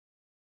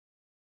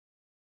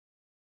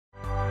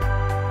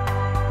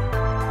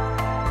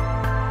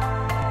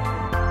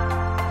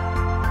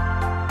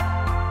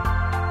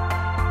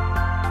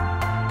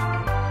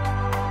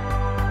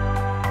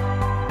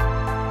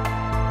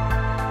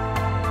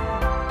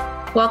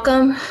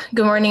Welcome.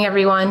 Good morning,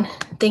 everyone.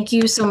 Thank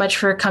you so much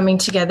for coming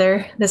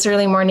together this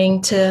early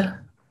morning to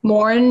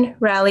mourn,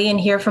 rally, and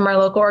hear from our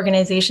local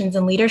organizations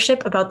and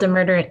leadership about the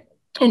murder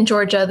in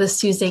Georgia this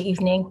Tuesday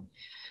evening.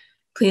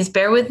 Please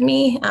bear with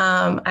me.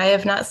 I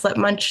have not slept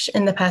much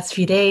in the past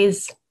few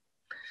days.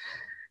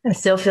 I'm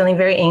still feeling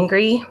very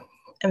angry.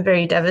 I'm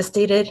very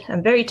devastated.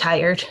 I'm very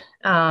tired,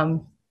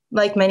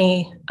 like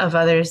many of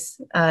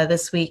others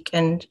this week,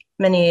 and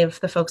many of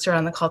the folks who are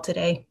on the call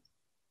today.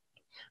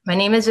 My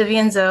name is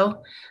Vivian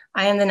Zhou.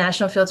 I am the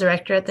National Field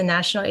Director at the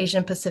National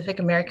Asian Pacific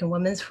American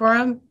Women's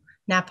Forum,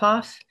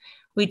 NAPAWF.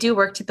 We do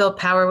work to build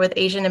power with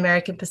Asian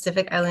American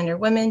Pacific Islander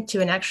women to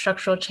enact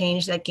structural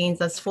change that gains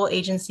us full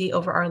agency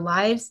over our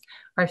lives,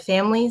 our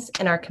families,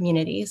 and our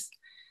communities.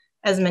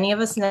 As many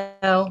of us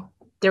know,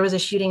 there was a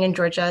shooting in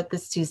Georgia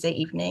this Tuesday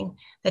evening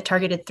that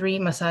targeted 3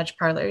 massage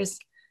parlors.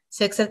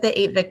 6 of the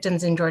 8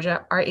 victims in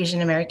Georgia are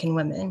Asian American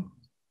women,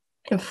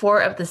 and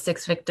 4 of the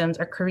 6 victims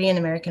are Korean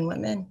American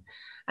women.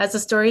 As the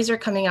stories are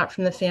coming out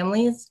from the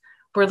families,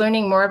 we're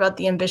learning more about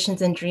the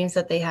ambitions and dreams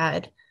that they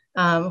had,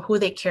 who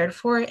they cared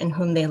for, and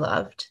whom they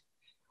loved.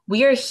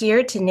 We are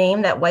here to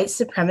name that white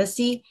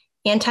supremacy,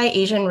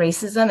 anti-Asian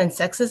racism, and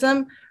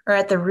sexism are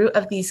at the root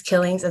of these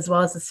killings, as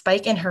well as the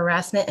spike in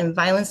harassment and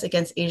violence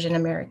against Asian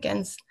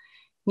Americans.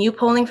 New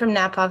polling from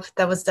NAPAWF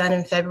that was done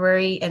in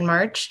February and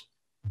March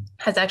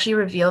has actually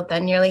revealed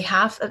that nearly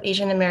half of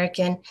Asian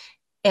American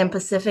and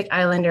Pacific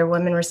Islander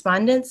women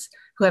respondents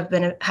who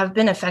have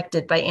been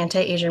affected by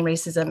anti-Asian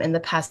racism in the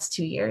past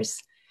 2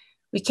 years.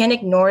 We can't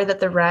ignore that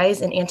the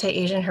rise in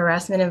anti-Asian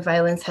harassment and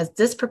violence has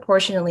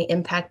disproportionately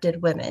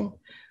impacted women.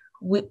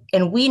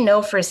 We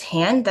know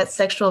firsthand that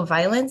sexual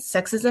violence,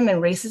 sexism, and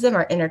racism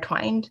are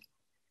intertwined.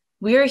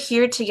 We are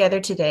here together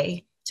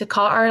today to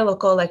call our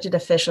local elected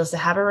officials to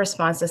have a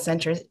response that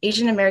centers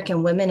Asian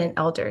American women and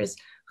elders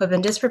who have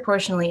been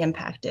disproportionately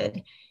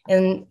impacted,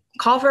 and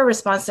call for a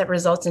response that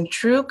results in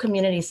true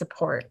community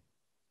support.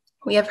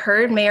 We have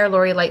heard Mayor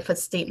Lori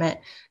Lightfoot's statement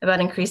about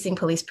increasing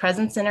police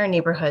presence in our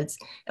neighborhoods,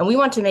 and we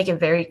want to make it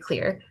very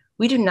clear,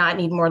 we do not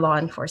need more law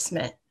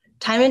enforcement.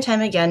 Time and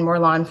time again, more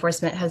law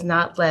enforcement has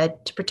not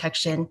led to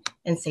protection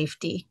and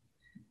safety.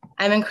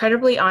 I'm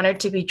incredibly honored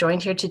to be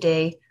joined here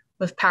today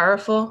with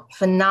powerful,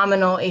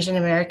 phenomenal Asian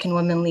American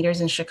women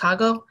leaders in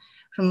Chicago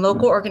from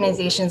local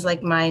organizations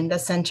like mine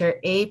that center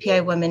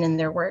AAPI women in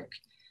their work.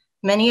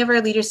 Many of our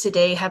leaders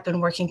today have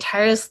been working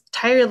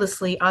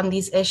tirelessly on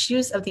these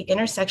issues of the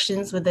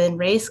intersections within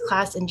race,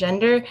 class, and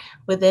gender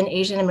within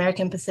Asian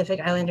American Pacific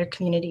Islander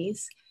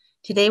communities.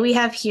 Today we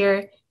have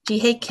here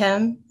Ji-Hae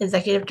Kim,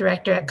 Executive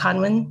Director at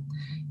Kanwin,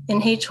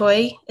 In-Hae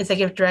Choi,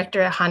 Executive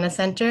Director at HANA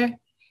Center,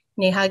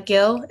 Neha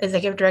Gill,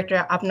 Executive Director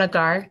at Apna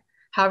Ghar.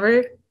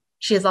 However,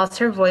 she has lost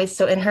her voice,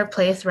 so in her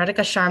place,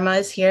 Radhika Sharma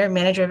is here,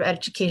 Manager of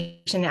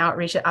Education and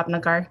Outreach at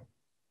Apna Ghar.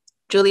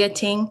 Julia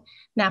Ting,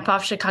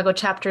 NAPAWF Chicago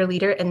chapter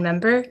leader and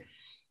member,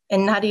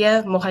 and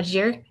Nadia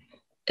Mohajir,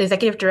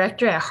 Executive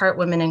Director at Heart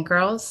Women and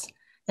Girls,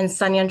 and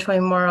Sanyan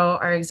Choi Moro,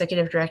 our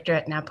Executive Director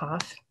at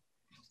NAPAWF.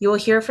 You will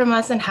hear from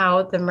us on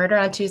how the murder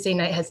on Tuesday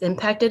night has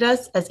impacted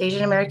us as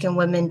Asian American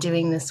women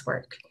doing this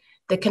work,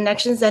 the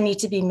connections that need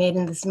to be made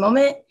in this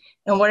moment,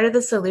 and what are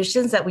the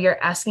solutions that we are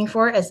asking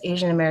for as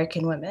Asian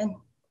American women.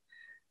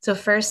 So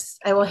first,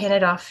 I will hand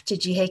it off to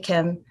Ji-Hae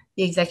Kim,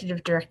 the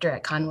Executive Director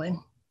at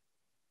Kanwin.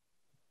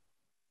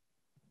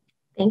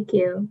 Thank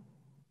you.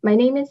 My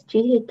name is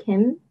Ji-Hae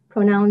Kim,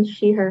 pronouns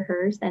she, her,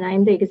 hers, and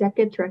I'm the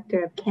Executive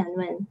Director of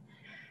Kanwin.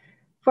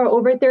 For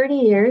over 30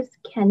 years,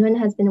 Kanwin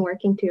has been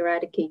working to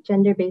eradicate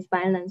gender-based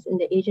violence in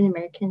the Asian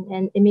American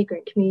and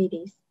immigrant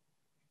communities.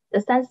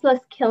 The senseless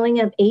killing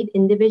of 8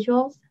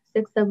 individuals,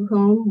 6 of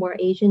whom were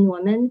Asian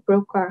women,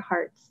 broke our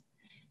hearts.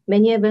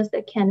 Many of us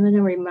at Kanwin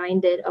are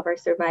reminded of our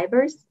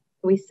survivors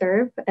we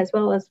serve, as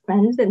well as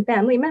friends and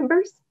family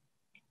members.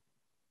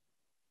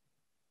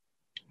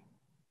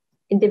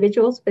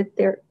 Individuals with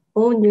their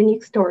own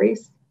unique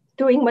stories,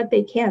 doing what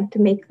they can to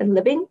make a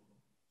living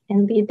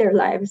and lead their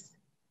lives.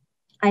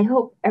 I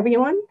hope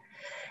everyone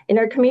in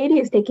our community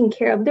is taking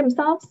care of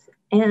themselves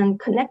and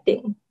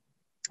connecting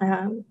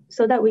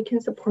so that we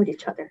can support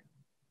each other.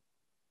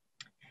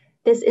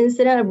 This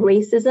incident of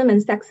racism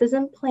and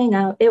sexism playing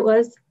out, it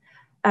was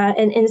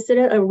an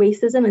incident of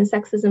racism and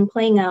sexism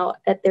playing out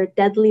at their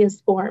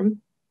deadliest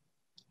form,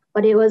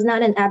 but it was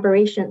not an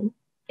aberration.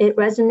 It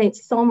resonates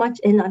so much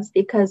in us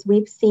because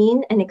we've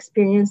seen and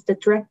experienced the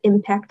direct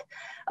impact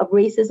of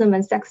racism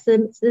and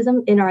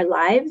sexism in our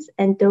lives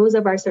and those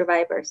of our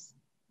survivors.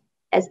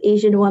 As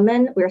Asian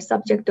women, we're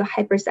subject to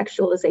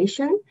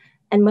hypersexualization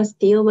and must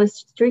deal with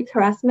street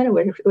harassment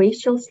with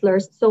racial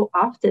slurs so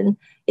often,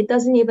 it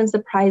doesn't even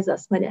surprise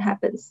us when it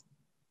happens.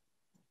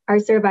 Our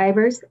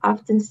survivors,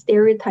 often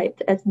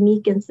stereotyped as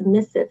meek and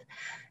submissive,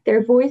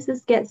 their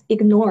voices get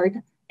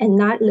ignored and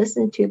not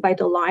listened to by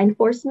the law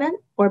enforcement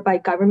or by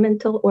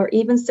governmental or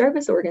even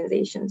service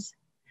organizations.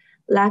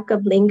 Lack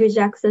of language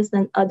access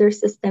and other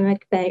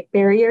systemic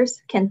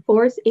barriers can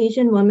force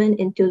Asian women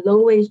into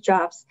low-wage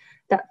jobs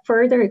that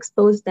further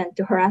expose them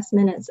to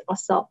harassment and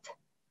assault.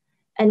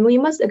 And we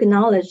must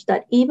acknowledge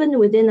that even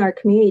within our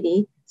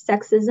community,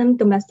 Sexism,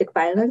 domestic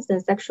violence,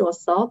 and sexual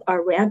assault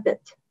are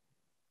rampant.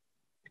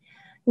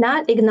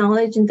 Not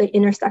acknowledging the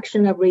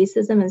intersection of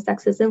racism and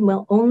sexism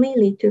will only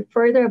lead to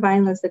further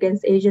violence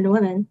against Asian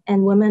women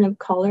and women of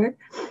color.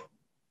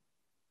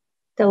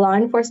 The law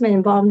enforcement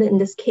involved in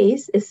this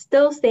case is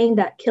still saying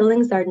that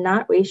killings are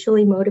not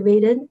racially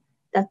motivated,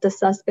 that the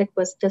suspect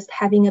was just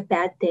having a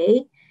bad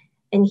day,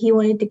 and he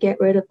wanted to get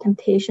rid of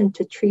temptation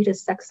to treat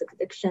his sex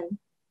addiction.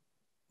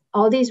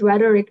 All these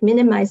rhetoric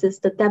minimizes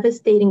the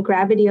devastating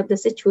gravity of the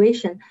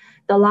situation,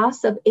 the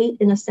loss of 8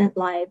 innocent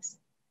lives.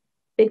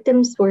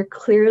 Victims were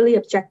clearly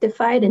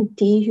objectified and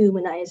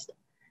dehumanized,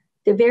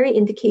 the very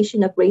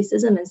indication of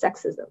racism and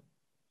sexism.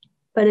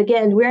 But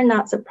again, we're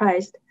not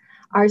surprised.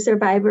 Our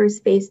survivors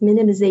face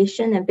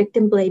minimization and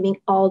victim blaming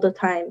all the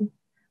time,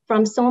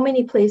 from so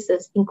many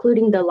places,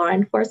 including the law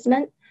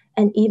enforcement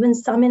and even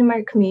some in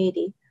my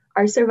community.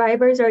 Our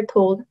survivors are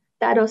told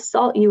that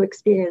assault you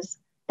experienced,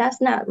 that's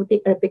not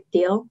a big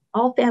deal.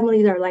 All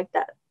families are like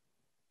that.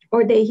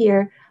 Or they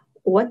hear,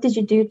 what did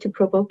you do to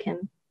provoke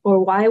him? Or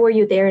why were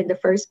you there in the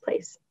first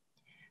place?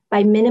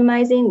 By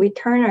minimizing, we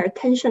turn our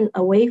attention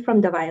away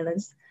from the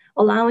violence,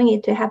 allowing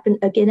it to happen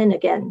again and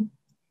again.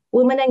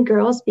 Women and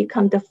girls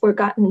become the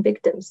forgotten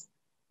victims.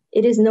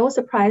 It is no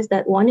surprise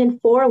that 1 in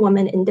 4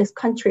 women in this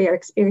country are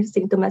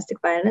experiencing domestic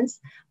violence.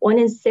 1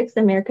 in 6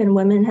 American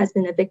women has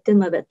been a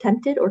victim of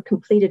attempted or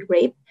completed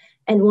rape,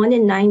 and 1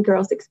 in 9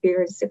 girls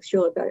experience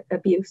sexual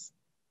abuse.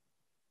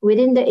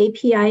 Within the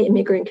API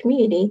immigrant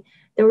community,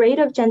 the rate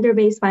of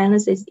gender-based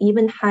violence is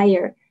even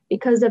higher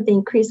because of the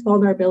increased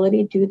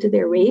vulnerability due to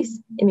their race,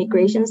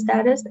 immigration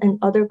status, and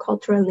other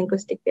cultural and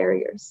linguistic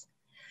barriers.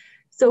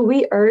 So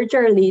we urge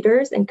our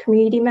leaders and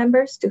community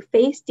members to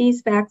face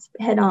these facts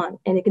head on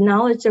and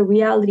acknowledge the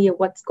reality of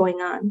what's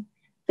going on.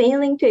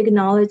 Failing to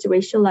acknowledge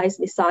racialized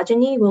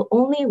misogyny will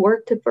only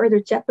work to further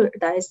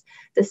jeopardize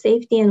the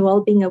safety and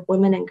well-being of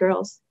women and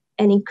girls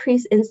and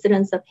increase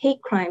incidents of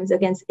hate crimes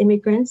against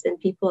immigrants and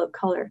people of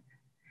color.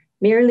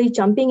 Merely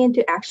jumping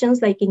into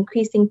actions like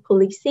increasing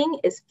policing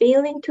is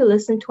failing to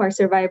listen to our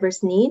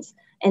survivors' needs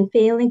and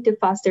failing to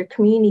foster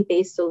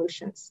community-based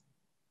solutions.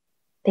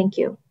 Thank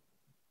you.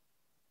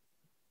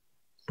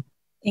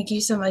 Thank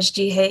you so much,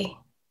 Ji-hye.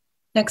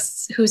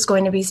 Next, who's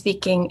going to be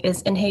speaking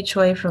is In-hye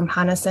Choi from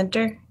HANA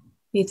Center,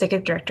 the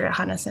Executive Director at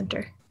HANA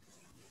Center.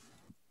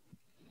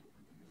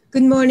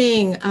 Good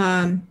morning.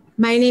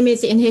 My name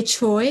is In-hye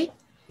Choi,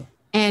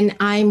 and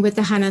I'm with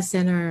the HANA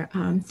Center.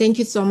 Thank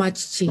you so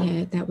much,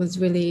 Ji-hye. That was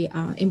really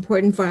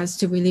important for us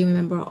to really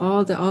remember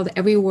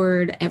every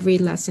word, every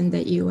lesson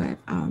that you have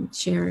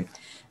shared.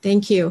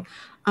 Thank you.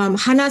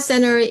 HANA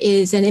Center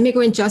is an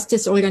immigrant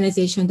justice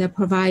organization that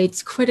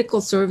provides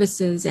critical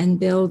services and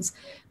builds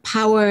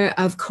power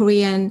of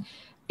Korean,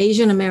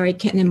 Asian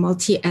American, and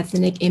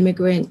multi-ethnic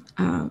immigrant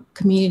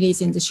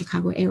communities in the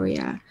Chicago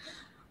area.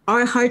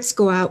 Our hearts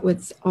go out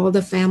with all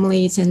the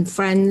families and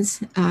friends,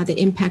 the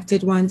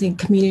impacted ones in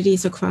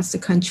communities across the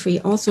country,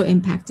 also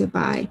impacted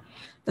by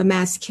the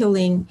mass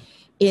killing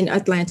in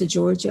Atlanta,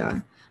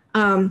 Georgia.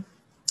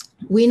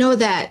 We know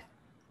that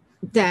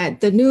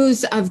the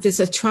news of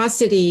this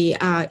atrocity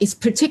is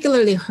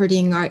particularly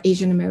hurting our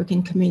Asian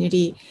American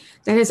community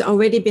that has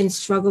already been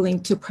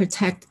struggling to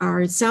protect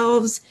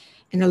ourselves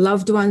and our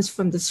loved ones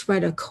from the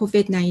spread of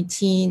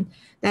COVID-19.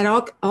 That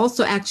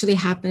also actually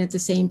happened at the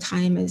same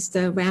time as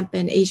the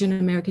rampant Asian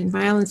American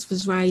violence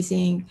was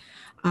rising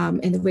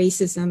and the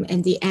racism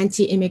and the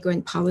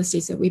anti-immigrant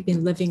policies that we've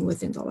been living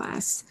with in the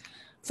last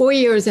 4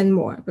 years and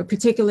more, but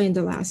particularly in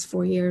the last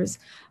 4 years.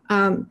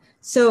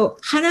 So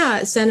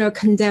HANA Center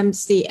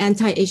condemns the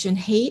anti-Asian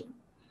hate,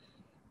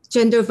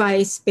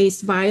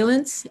 gender-based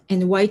violence,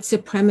 and white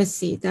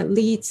supremacy that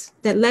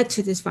led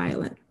to this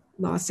violent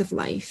loss of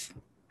life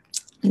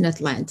in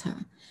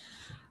Atlanta.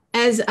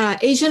 As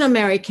Asian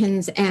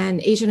Americans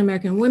and Asian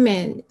American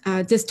women,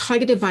 this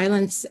targeted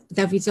violence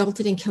that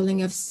resulted in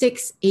killing of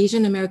 6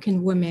 Asian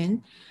American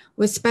women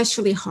was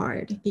especially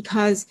hard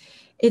because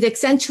it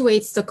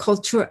accentuates the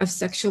culture of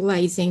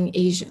sexualizing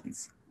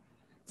Asians.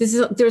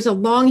 There's a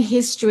long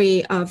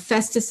history of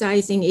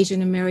festicizing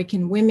Asian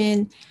American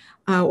women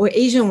or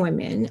Asian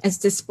women as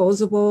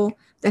disposable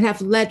that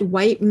have led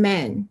white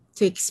men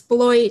to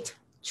exploit,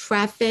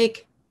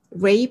 traffic,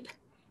 rape,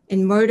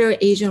 and murder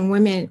Asian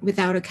women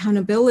without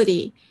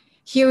accountability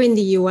here in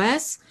the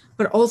US,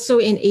 but also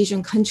in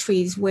Asian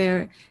countries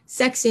where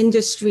sex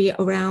industry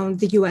around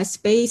the US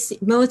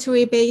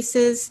military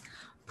bases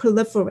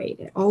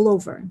proliferated all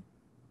over.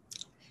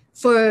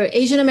 For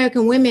Asian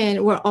American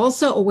women, we're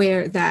also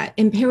aware that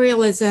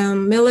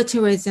imperialism,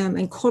 militarism,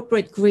 and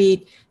corporate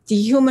greed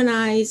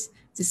dehumanize,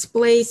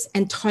 displace,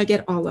 and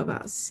target all of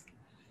us.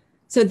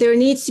 So there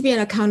needs to be an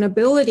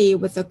accountability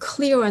with a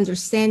clear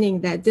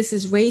understanding that this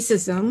is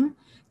racism,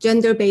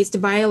 gender-based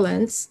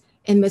violence,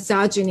 and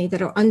misogyny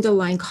that are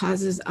underlying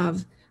causes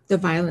of the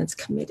violence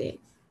committed.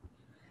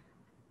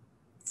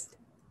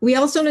 We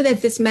also know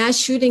that this mass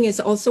shooting is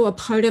also a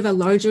part of a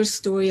larger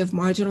story of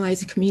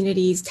marginalized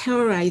communities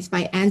terrorized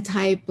by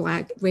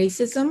anti-Black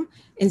racism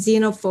and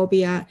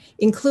xenophobia,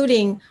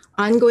 including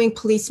ongoing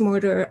police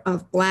murder of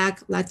Black,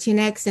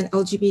 Latinx, and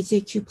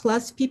LGBTQ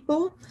plus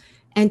people,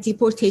 and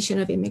deportation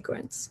of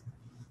immigrants.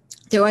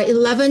 There are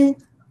 11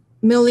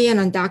 million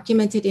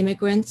undocumented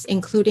immigrants,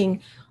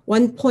 including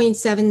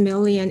 1.7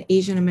 million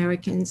Asian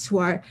Americans who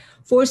are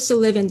forced to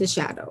live in the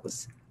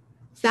shadows.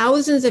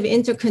 Thousands of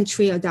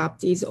inter-country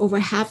adoptees, over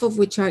half of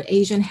which are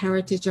Asian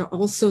heritage, are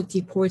also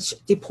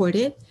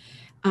deported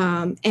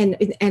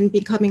and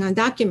becoming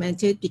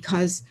undocumented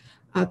because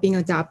of being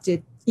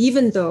adopted,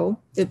 even though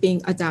they're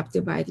being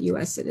adopted by the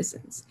US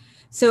citizens.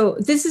 So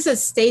this is a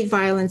state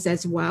violence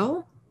as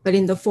well, but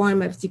in the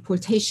form of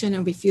deportation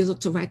and refusal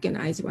to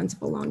recognize one's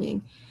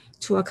belonging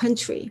to a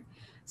country.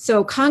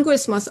 So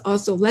Congress must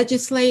also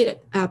legislate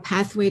a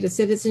pathway to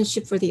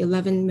citizenship for the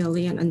 11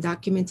 million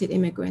undocumented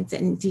immigrants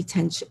and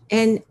detention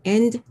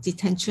and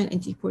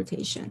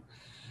deportation.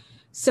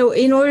 So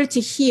in order to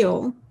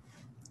heal,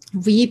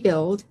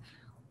 rebuild,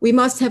 we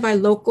must have our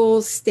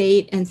local,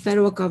 state, and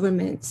federal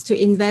governments to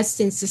invest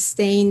in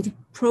sustained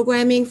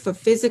programming for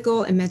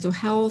physical and mental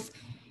health,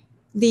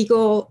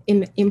 legal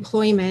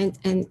employment,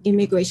 and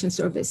immigration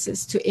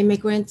services to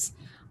immigrants,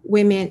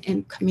 women,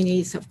 and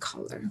communities of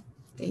color.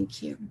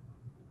 Thank you.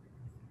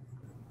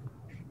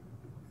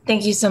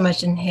 Thank you so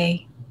much,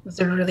 Inhe. Those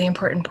are really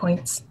important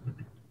points.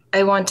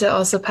 I want to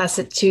also pass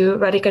it to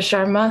Radhika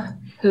Sharma,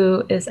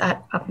 who is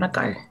at Apna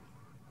Ghar.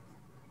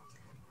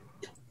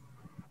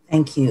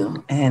 Thank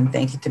you, and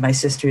thank you to my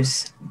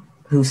sisters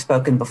who've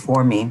spoken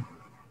before me.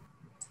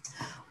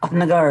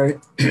 Apna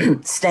Ghar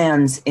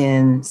stands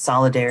in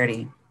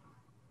solidarity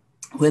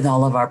with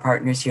all of our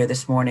partners here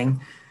this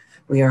morning.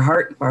 We are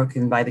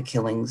heartbroken by the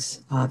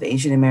killings of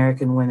Asian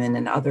American women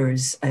and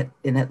others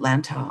in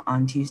Atlanta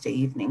on Tuesday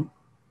evening.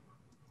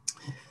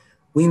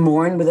 We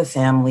mourn with the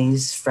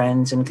families,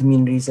 friends, and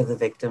communities of the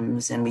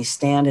victims, and we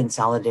stand in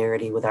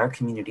solidarity with our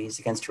communities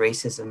against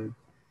racism,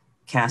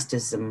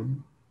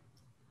 casteism,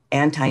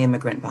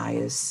 anti-immigrant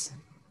bias,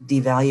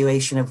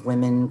 devaluation of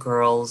women,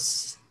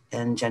 girls,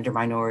 and gender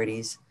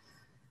minorities,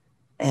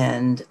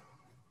 and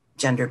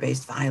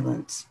gender-based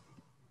violence.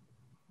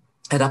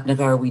 At Apna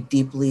Ghar, we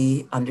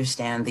deeply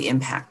understand the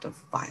impact of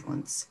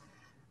violence.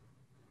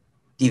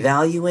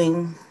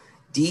 Devaluing,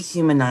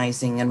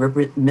 dehumanizing,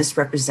 and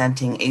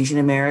misrepresenting Asian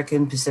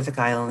American, Pacific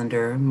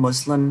Islander,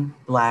 Muslim,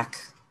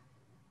 Black,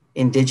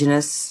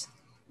 Indigenous,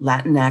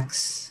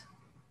 Latinx,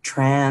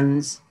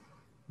 trans,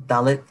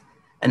 Dalit,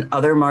 and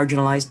other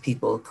marginalized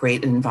people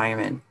create an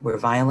environment where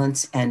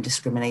violence and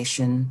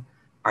discrimination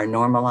are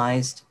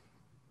normalized.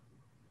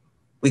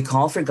 We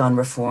call for gun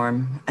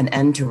reform, an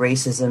end to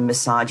racism,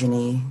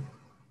 misogyny,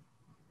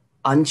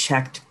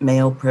 unchecked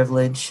male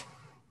privilege,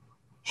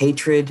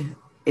 hatred,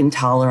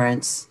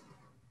 intolerance,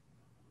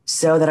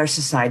 so that our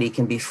society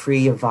can be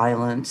free of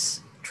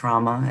violence,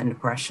 trauma, and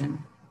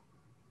oppression.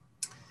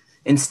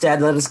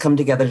 Instead, let us come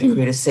together to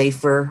create a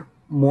safer,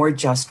 more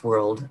just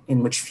world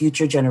in which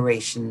future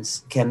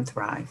generations can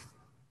thrive.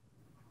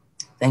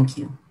 Thank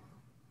you.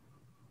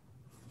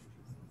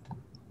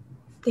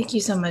 Thank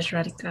you so much,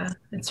 Radhika.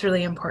 It's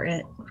really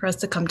important for us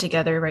to come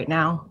together right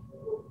now.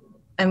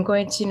 I'm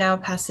going to now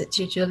pass it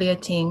to Julia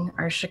Ting,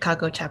 our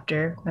Chicago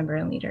chapter member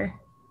and leader.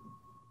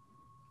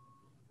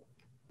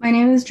 My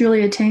name is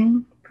Julia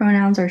Ting.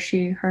 Pronouns are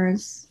she,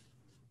 hers.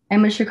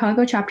 I'm a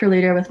Chicago chapter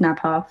leader with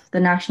NAPAWF, the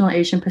National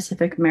Asian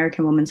Pacific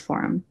American Women's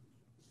Forum.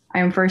 I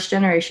am first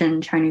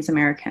generation Chinese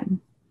American.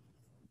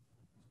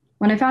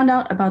 When I found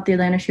out about the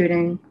Atlanta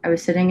shooting, I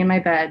was sitting in my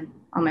bed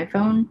on my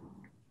phone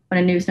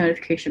when a news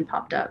notification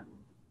popped up.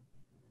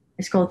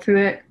 I scrolled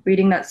through it,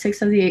 reading that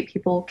 6 of the 8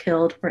 people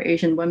killed were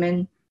Asian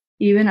women,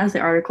 even as the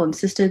article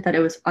insisted that it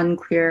was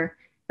unclear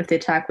if the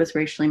attack was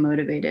racially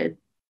motivated.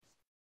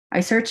 I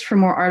searched for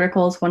more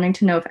articles, wanting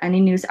to know if any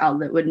news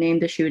outlet would name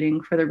the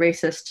shooting for the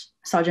racist,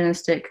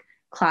 misogynistic,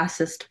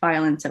 classist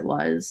violence it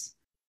was.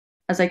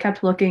 As I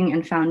kept looking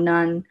and found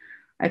none,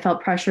 I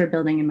felt pressure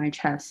building in my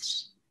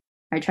chest.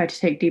 I tried to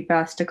take deep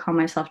breaths to calm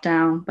myself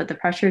down, but the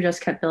pressure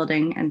just kept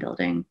building and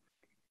building.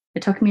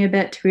 It took me a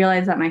bit to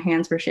realize that my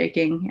hands were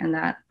shaking and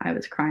that I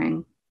was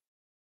crying.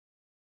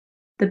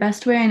 The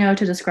best way I know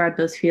to describe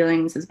those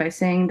feelings is by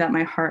saying that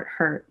my heart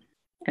hurt.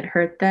 It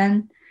hurt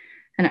then,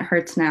 and it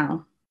hurts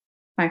now.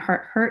 My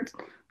heart hurt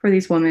for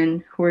these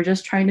women who were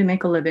just trying to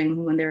make a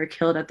living when they were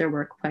killed at their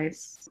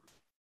workplace.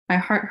 My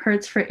heart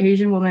hurts for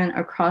Asian women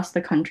across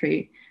the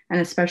country,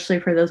 and especially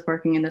for those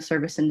working in the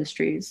service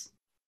industries.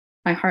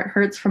 My heart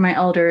hurts for my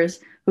elders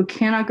who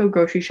cannot go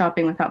grocery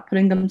shopping without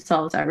putting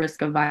themselves at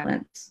risk of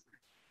violence.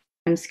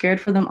 I'm scared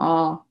for them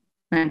all,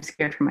 and I'm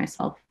scared for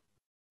myself.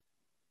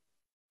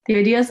 The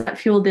ideas that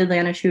fueled the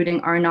Atlanta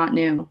shooting are not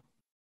new.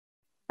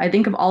 I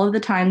think of all of the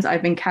times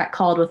I've been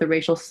catcalled with a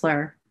racial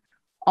slur,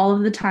 all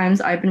of the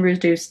times I've been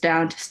reduced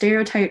down to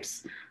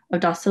stereotypes of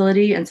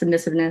docility and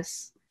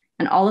submissiveness,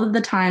 and all of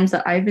the times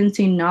that I've been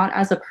seen not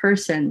as a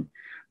person,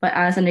 but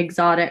as an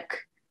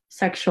exotic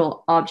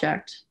sexual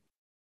object.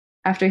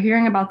 After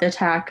hearing about the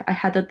attack, I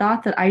had the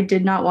thought that I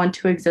did not want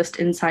to exist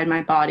inside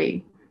my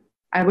body.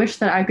 I wish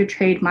that I could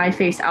trade my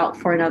face out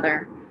for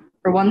another,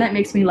 or one that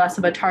makes me less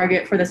of a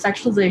target for the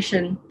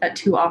sexualization that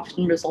too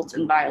often results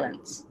in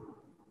violence.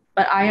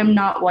 But I am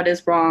not what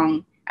is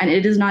wrong, and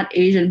it is not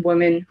Asian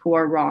women who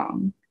are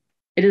wrong.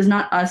 It is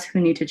not us who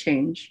need to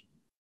change.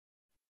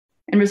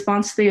 In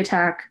response to the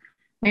attack,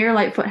 Mayor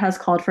Lightfoot has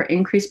called for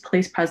increased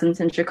police presence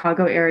in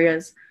Chicago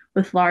areas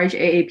with large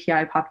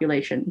AAPI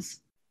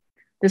populations.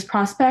 This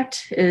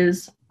prospect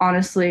is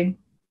honestly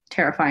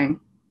terrifying.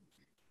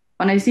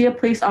 When I see a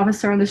police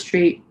officer on the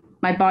street,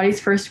 my body's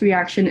first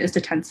reaction is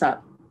to tense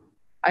up.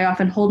 I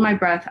often hold my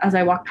breath as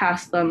I walk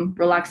past them,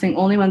 relaxing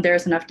only when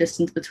there's enough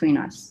distance between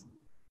us.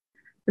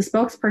 The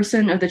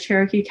spokesperson of the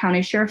Cherokee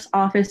County Sheriff's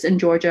Office in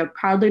Georgia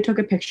proudly took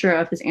a picture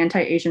of his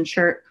anti-Asian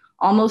shirt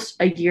almost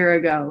a year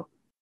ago,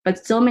 but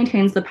still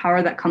maintains the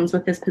power that comes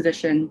with his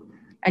position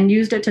and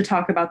used it to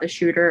talk about the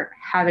shooter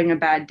having a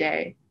bad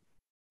day.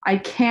 I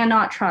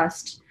cannot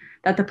trust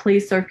that the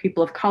police serve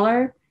people of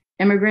color,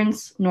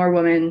 immigrants, nor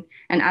women,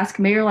 and ask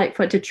Mayor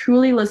Lightfoot to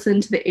truly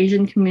listen to the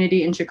Asian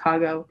community in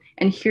Chicago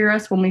and hear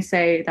us when we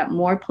say that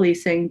more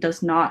policing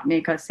does not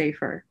make us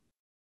safer.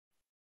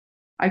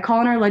 I call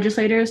on our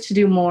legislators to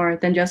do more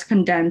than just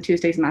condemn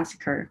Tuesday's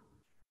massacre.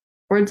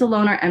 Words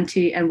alone are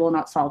empty and will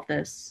not solve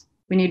this.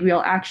 We need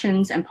real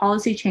actions and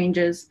policy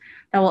changes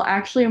that will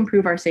actually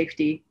improve our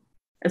safety,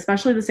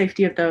 especially the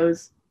safety of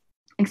those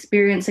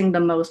experiencing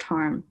the most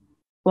harm,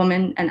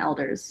 women and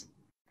elders.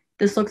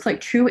 This looks like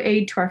true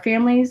aid to our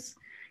families,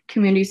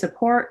 community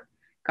support,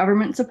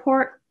 government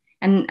support,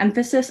 and an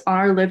emphasis on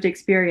our lived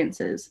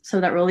experiences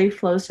so that relief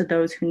flows to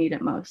those who need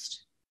it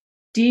most.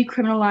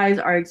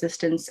 Decriminalize our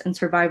existence and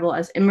survival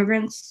as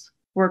immigrants,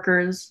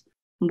 workers,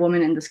 and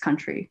women in this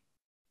country.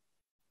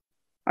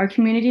 Our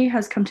community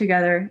has come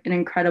together in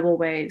incredible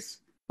ways,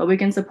 but we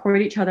can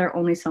support each other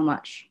only so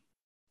much.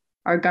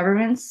 Our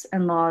governments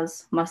and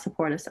laws must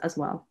support us as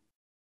well.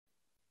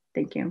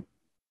 Thank you.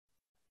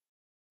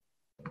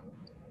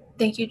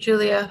 Thank you,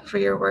 Julia, for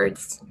your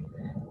words.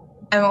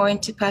 I'm going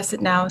to pass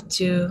it now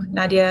to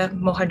Nadia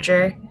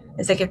Mohajer,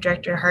 Executive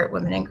Director, Heart,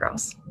 Women and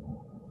Girls.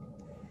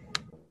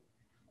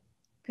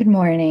 Good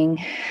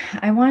morning.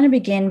 I want to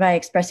begin by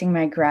expressing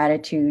my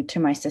gratitude to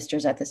my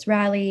sisters at this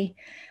rally,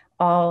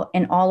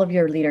 all of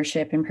your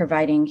leadership in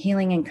providing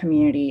healing and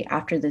community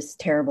after this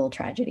terrible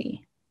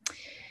tragedy.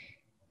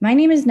 My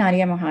name is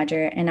Nadia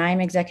Mohajer, and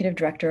I'm Executive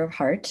Director of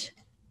Heart,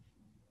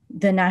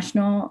 a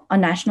national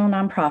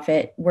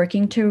nonprofit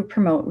working to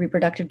promote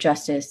reproductive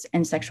justice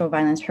and sexual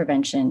violence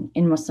prevention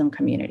in Muslim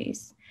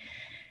communities.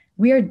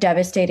 We are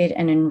devastated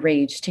and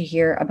enraged to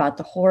hear about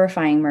the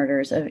horrifying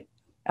murders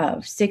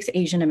of 6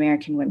 Asian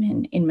American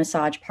women in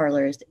massage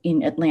parlors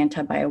in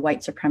Atlanta by a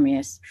white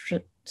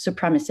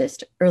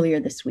supremacist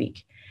earlier this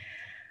week.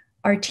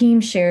 Our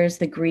team shares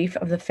the grief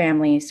of the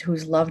families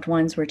whose loved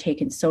ones were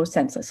taken so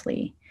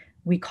senselessly.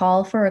 We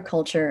call for a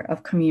culture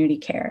of community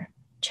care.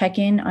 Check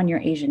in on your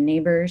Asian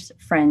neighbors,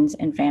 friends,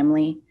 and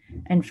family,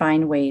 and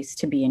find ways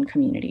to be in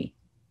community.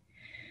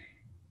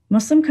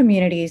 Muslim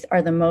communities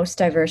are the most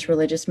diverse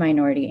religious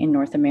minority in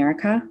North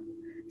America.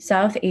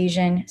 South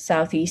Asian,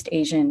 Southeast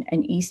Asian,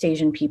 and East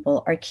Asian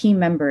people are key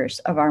members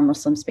of our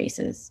Muslim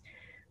spaces.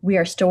 We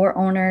are store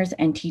owners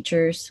and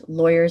teachers,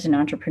 lawyers and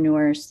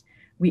entrepreneurs.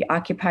 We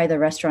occupy the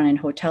restaurant and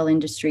hotel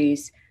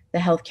industries, the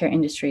healthcare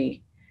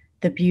industry,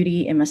 the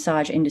beauty and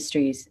massage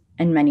industries,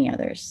 and many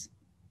others.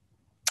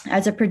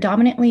 As a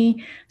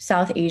predominantly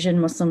South Asian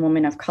Muslim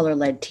woman of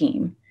color-led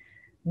team,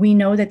 we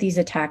know that these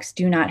attacks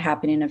do not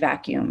happen in a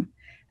vacuum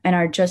and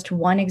are just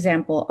one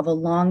example of a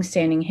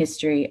long-standing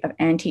history of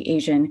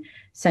anti-Asian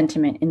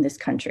sentiment in this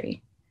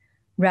country.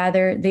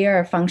 Rather, they are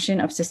a function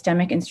of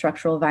systemic and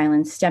structural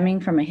violence stemming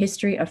from a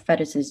history of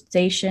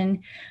fetishization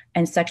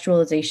and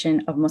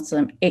sexualization of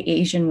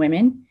Asian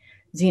women,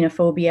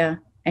 xenophobia,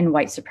 and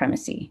white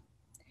supremacy.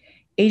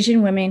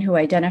 Asian women who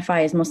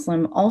identify as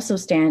Muslim also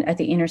stand at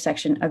the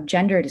intersection of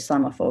gendered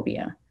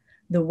Islamophobia,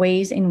 the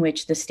ways in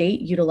which the state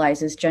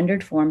utilizes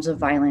gendered forms of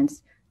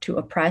violence to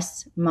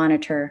oppress,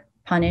 monitor,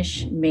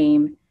 punish,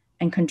 maim,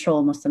 and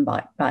control Muslim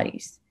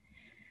bodies.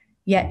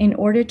 Yet, in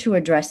order to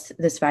address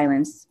this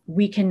violence,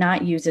 we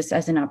cannot use this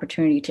as an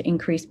opportunity to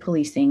increase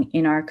policing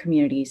in our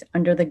communities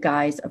under the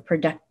guise of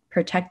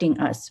protecting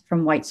us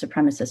from white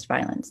supremacist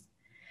violence.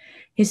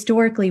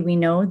 Historically, we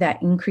know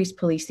that increased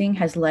policing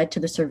has led to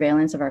the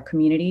surveillance of our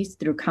communities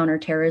through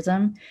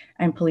counterterrorism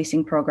and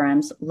policing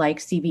programs like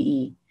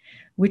CVE,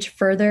 which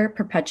further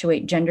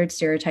perpetuate gendered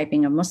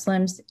stereotyping of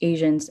Muslims,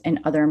 Asians, and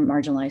other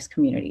marginalized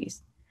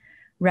communities.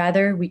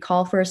 Rather, we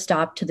call for a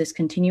stop to this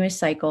continuous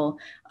cycle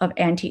of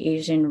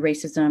anti-Asian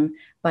racism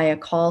by a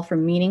call for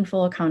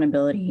meaningful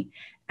accountability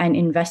and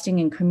investing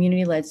in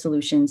community-led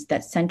solutions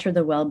that center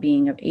the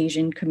well-being of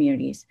Asian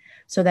communities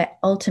so that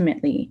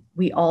ultimately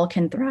we all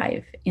can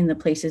thrive in the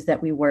places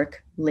that we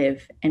work,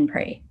 live, and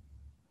pray.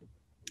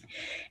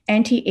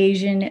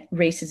 Anti-Asian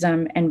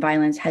racism and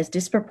violence has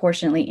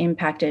disproportionately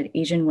impacted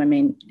Asian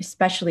women,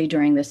 especially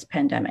during this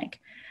pandemic.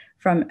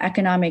 From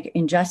economic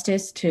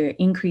injustice to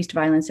increased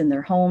violence in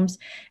their homes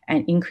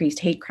and increased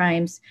hate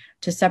crimes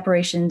to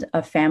separations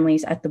of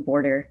families at the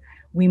border,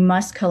 We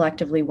must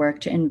collectively work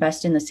to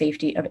invest in the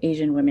safety of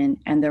Asian women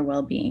and their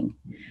well-being.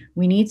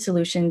 We need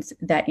solutions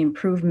that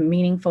improve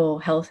meaningful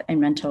health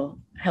and mental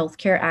health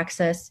care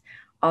access,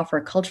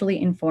 offer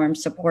culturally informed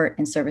support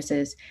and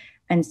services,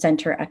 and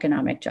center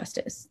economic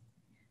justice.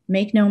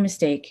 Make no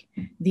mistake,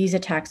 these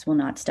attacks will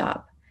not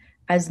stop.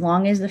 As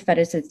long as the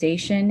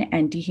fetishization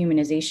and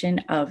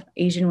dehumanization of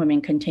Asian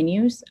women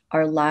continues,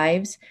 our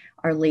lives,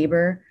 our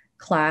labor,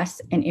 class,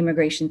 and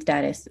immigration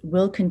status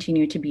will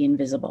continue to be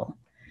invisible.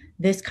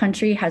 This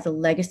country has a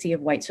legacy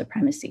of white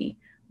supremacy.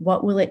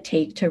 What will it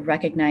take to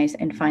recognize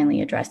and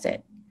finally address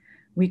it?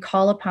 We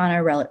call upon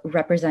our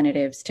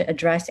representatives to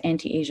address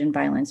anti-Asian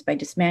violence by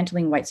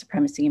dismantling white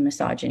supremacy and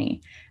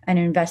misogyny and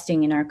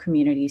investing in our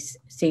community's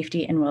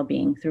safety and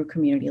well-being through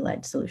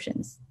community-led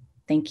solutions.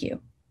 Thank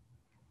you.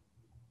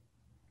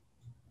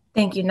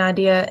 Thank you,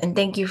 Nadia, and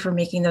thank you for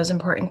making those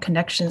important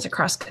connections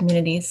across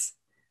communities.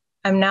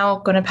 I'm now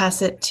going to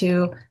pass it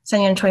to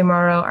Sanyan Choi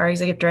Moro, our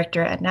Executive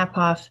Director at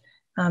NAPAWF,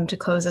 to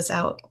close us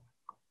out.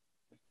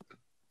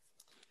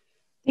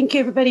 Thank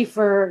you, everybody,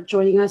 for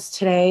joining us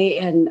today.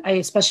 And I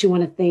especially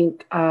want to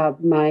thank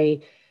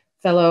my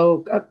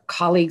fellow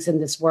colleagues in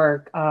this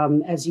work.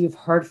 As you've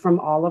heard from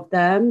all of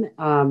them,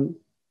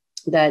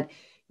 that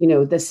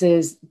this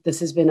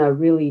has been a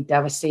really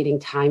devastating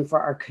time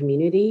for our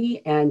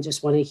community, and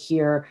just want to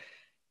hear,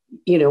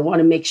 want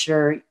to make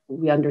sure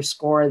we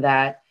underscore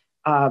that,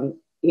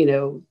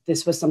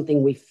 this was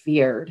something we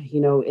feared.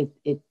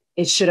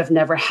 It should have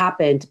never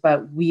happened,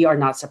 but we are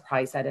not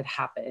surprised that it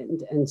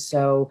happened. And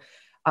so,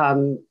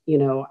 I'm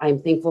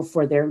thankful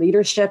for their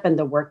leadership and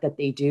the work that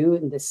they do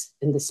in this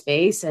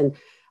space. And,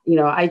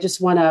 I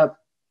just want to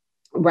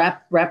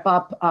wrap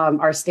up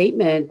our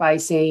statement by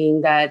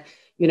saying that,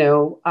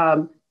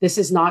 this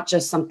is not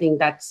just something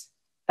that's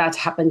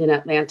happened in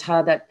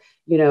Atlanta that,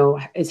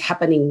 is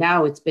happening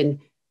now. It's been,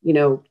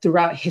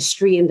 throughout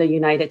history in the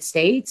United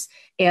States,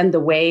 and the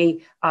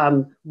way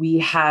we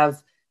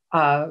have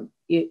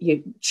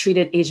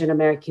treated Asian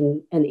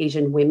American and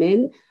Asian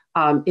women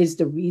is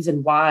the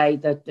reason why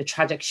the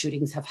tragic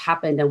shootings have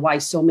happened, and why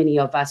so many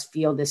of us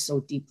feel this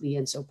so deeply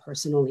and so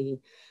personally.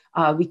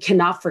 We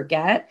cannot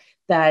forget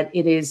that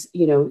it is,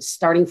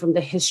 starting from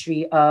the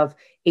history of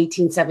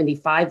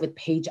 1875 with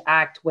Page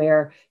Act,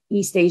 where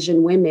East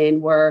Asian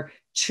women were,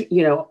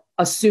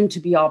 assumed to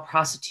be all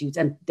prostitutes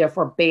and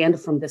therefore banned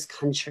from this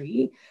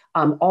country,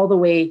 all the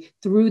way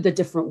through the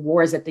different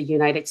wars that the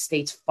United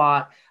States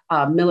fought,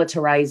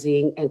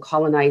 militarizing and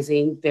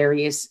colonizing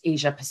various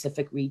Asia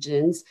Pacific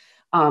regions.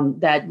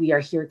 That we are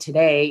here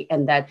today,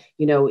 and that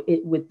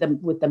with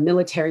the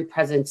military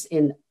presence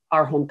in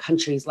our home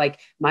countries,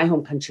 like my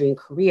home country in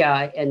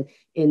Korea, and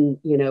in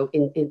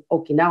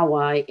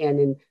Okinawa, and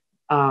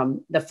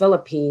in the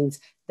Philippines,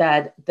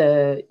 that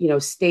the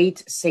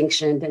state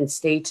sanctioned and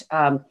state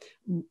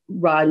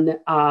run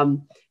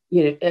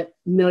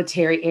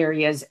military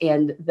areas,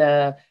 and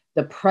the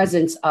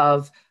presence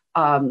of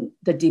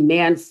the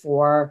demand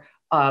for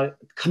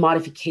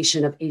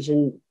commodification of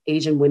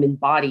Asian women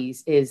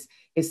bodies is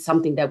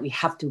something that we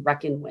have to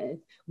reckon with.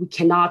 We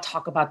cannot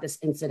talk about this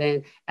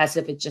incident as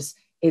if it just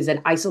is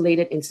an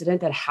isolated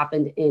incident that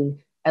happened in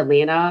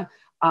Atlanta.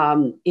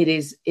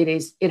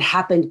 It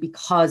happened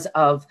because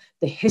of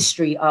the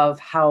history of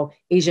how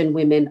Asian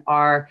women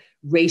are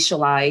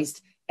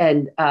racialized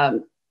and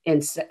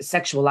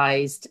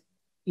sexualized,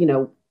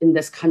 in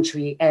this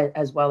country,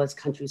 as well as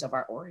countries of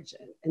our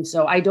origin. And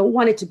so I don't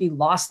want it to be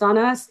lost on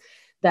us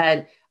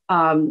that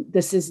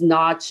this is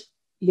not,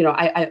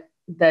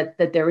 that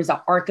there is an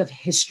arc of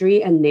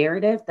history and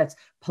narrative that's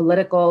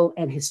political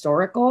and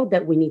historical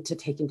that we need to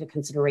take into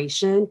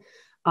consideration.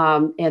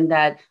 And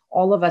that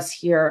all of us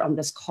here on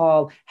this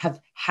call have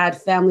had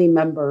family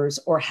members,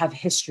 or have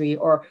history,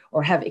 or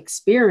have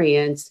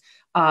experienced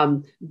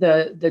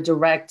the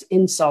direct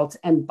insults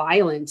and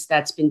violence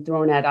that's been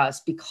thrown at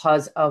us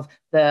because of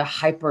the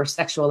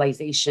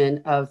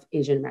hypersexualization of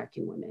Asian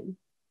American women.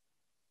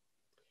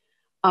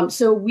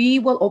 So we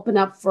will open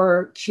up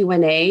for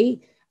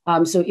Q&A.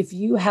 So if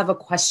you have a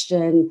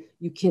question,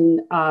 you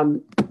can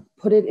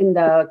put it in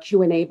the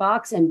Q&A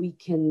box, and we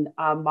can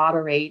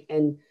moderate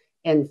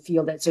and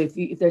field it. So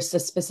if there's a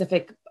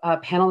specific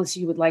panelist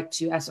you would like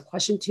to ask a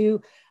question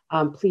to,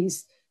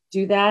 please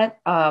do that.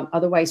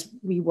 Otherwise,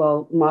 we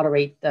will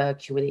moderate the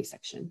Q&A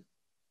section.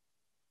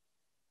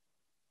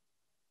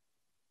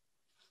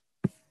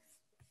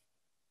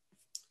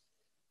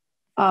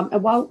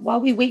 And while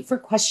we wait for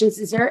questions,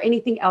 is there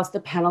anything else the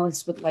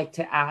panelists would like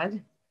to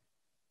add?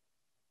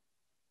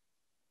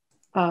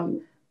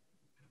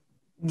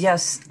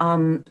 Yes,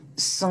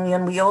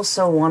 Sungyeon, we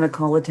also want to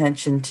call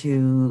attention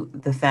to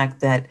the fact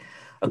that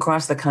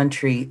across the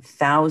country,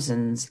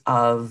 thousands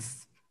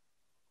of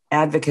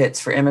advocates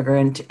for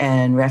immigrant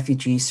and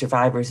refugee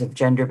survivors of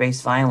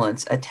gender-based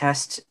violence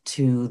attest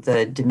to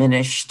the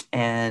diminished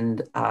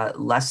and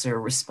lesser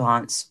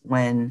response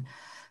when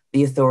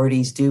the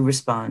authorities do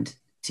respond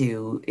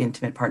to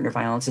intimate partner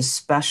violence,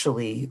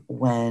 especially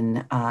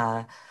when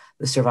the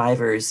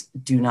survivors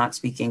do not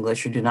speak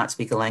English or do not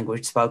speak a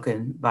language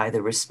spoken by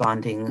the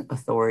responding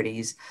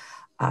authorities.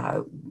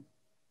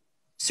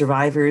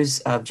 Survivors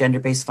of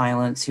gender-based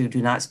violence who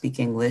do not speak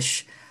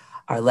English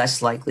are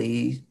less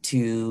likely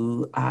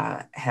to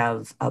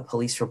have a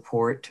police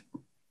report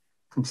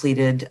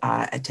completed,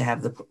 to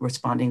have the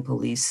responding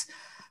police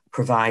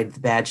provide the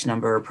badge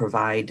number,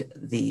 provide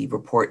the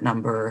report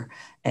number,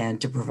 and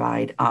to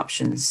provide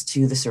options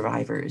to the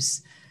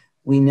survivors.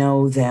 We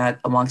know that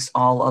amongst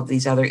all of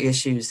these other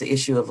issues, the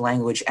issue of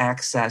language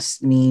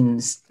access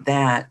means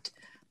that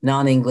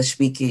non-English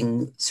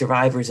speaking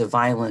survivors of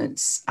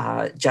violence,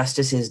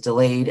 justice is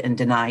delayed and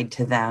denied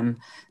to them.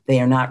 They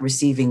are not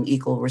receiving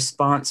equal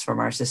response from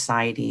our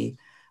society,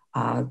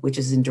 which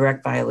is in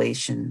direct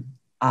violation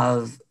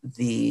of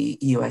the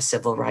US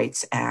Civil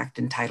Rights Act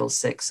and Title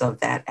VI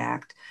of that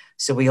act.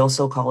 So we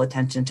also call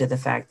attention to the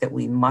fact that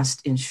we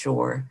must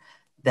ensure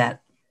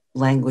that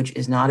language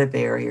is not a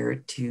barrier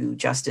to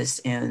justice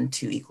and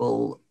to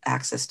equal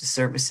access to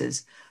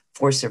services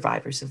for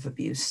survivors of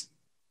abuse.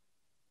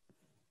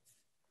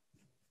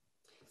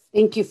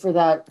 Thank you for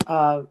that,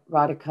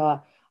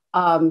 Radhika.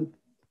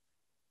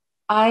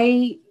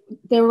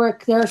 There are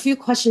a few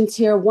questions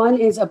here. One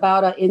is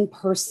about an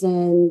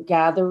in-person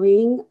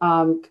gathering.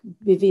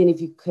 Vivian, if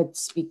you could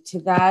speak to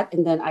that,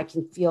 and then I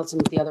can field some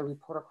of the other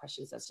reporter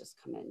questions that's just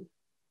come in.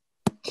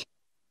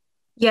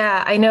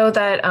 Yeah, I know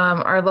that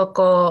our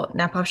local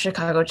NAPAWF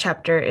Chicago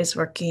chapter is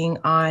working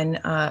on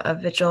a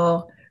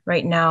vigil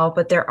right now,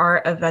 but there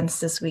are events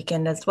this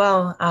weekend as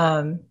well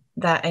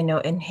that I know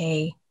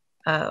NHA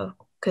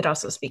could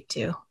also speak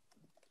to.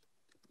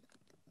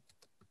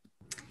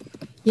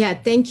 Yeah,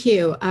 thank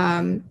you.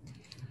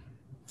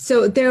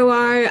 So there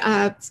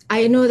are,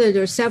 I know that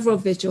there are several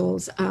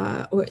vigils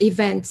or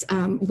events.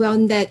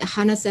 One that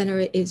HANA Center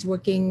is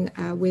working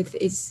with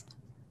is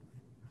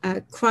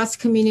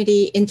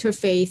cross-community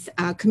interfaith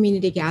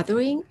community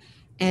gathering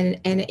and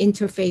an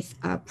interfaith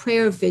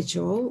prayer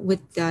vigil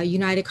with the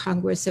United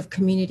Congress of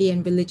Community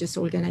and Religious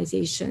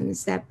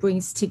Organizations that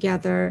brings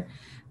together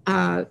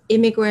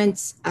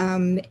immigrants,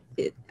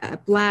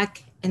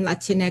 Black and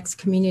Latinx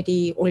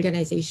community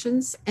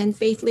organizations and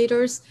faith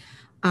leaders.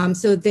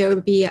 So there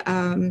will be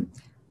a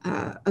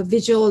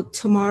vigil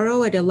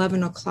tomorrow at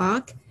 11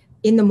 o'clock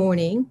in the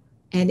morning,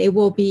 and it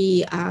will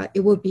be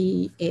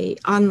a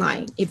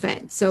online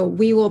event. So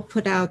we will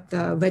put out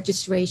the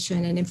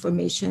registration and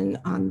information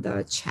on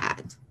the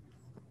chat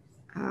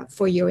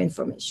for your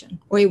information,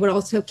 or it would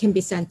also can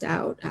be sent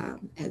out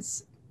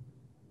as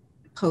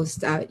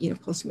post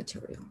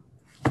material.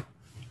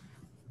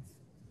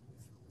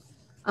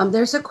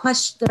 There's a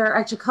question. There are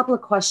actually a couple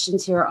of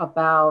questions here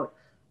about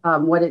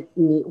what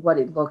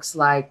it looks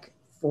like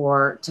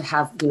to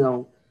have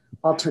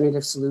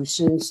alternative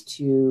solutions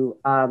to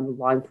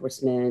law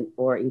enforcement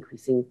or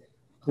increasing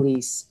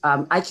police.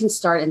 I can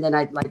start, and then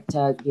I'd like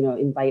to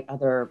invite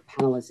other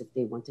panelists if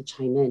they want to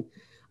chime in.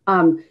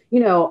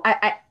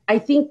 I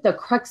think the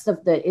crux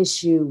of the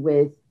issue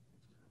with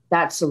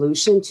that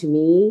solution to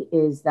me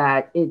is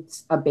that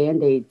it's a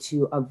Band-Aid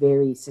to a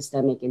very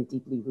systemic and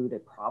deeply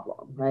rooted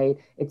problem, right?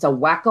 It's a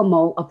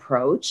whack-a-mole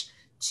approach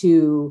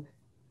to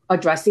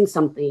addressing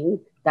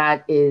something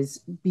that is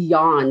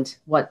beyond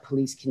what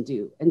police can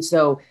do. And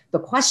so the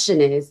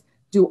question is,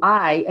 do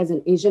I, as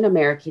an Asian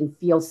American,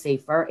 feel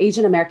safer,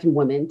 Asian American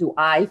woman, do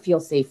I feel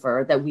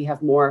safer that we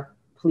have more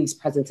police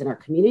presence in our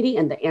community?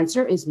 And the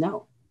answer is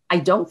no, I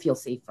don't feel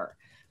safer,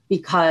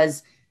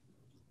 because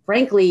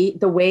frankly,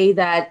 the way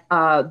that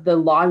the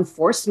law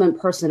enforcement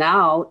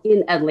personnel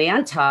in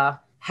Atlanta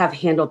have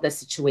handled this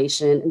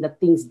situation and the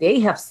things they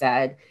have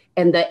said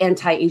and the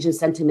anti-Asian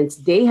sentiments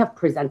they have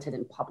presented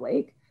in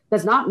public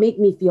does not make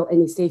me feel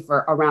any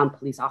safer around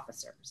police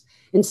officers.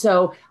 And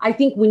so I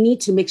think we need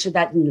to make sure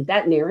that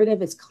that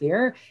narrative is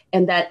clear,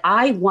 and that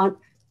I want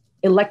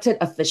elected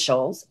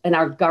officials and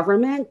our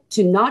government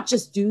to not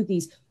just do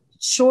these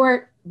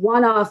short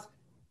one-off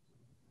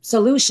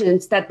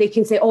solutions that they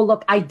can say, oh,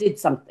 look, I did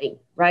something,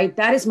 right?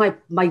 That is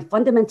my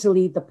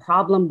fundamentally the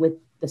problem with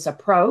this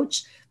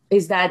approach,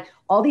 is that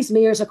all these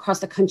mayors across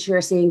the country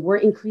are saying we're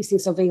increasing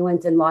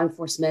surveillance and law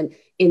enforcement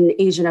in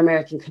Asian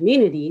American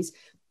communities.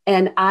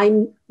 And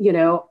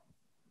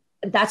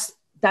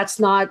that's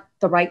not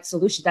the right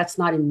solution. That's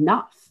not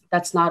enough.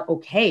 That's not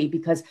okay,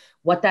 because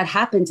what that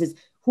happens is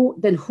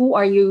who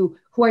are you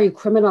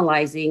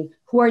criminalizing?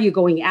 Who are you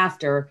going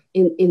after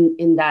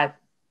in that,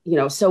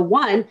 so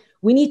one,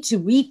 we need to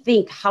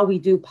rethink how we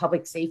do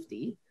public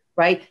safety,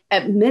 right?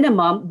 At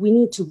minimum, we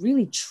need to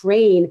really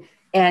train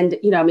and,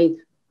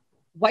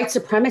 white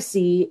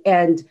supremacy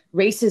and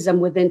racism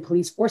within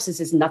police forces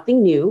is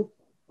nothing new,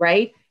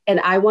 right? And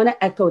I want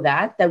to echo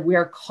that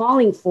we're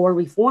calling for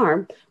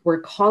reform. We're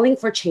calling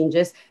for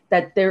changes,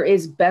 that there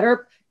is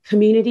better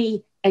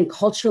community and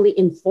culturally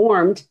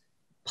informed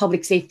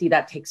public safety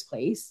that takes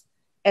place.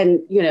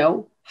 And,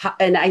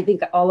 and I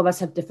think all of us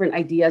have different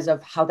ideas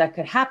of how that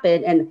could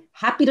happen, and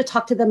happy to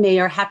talk to the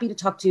mayor, happy to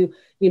talk to,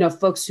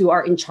 folks who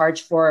are in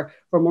charge for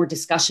more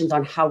discussions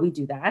on how we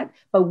do that.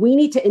 But we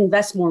need to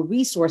invest more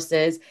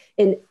resources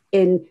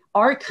in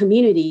our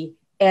community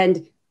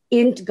and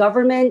in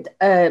government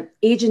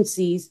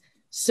agencies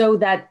so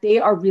that they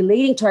are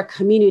relating to our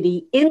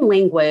community in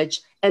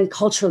language and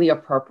culturally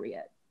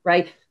appropriate,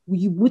 right?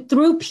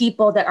 Through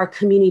people that our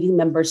community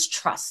members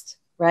trust,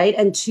 right?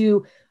 And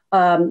to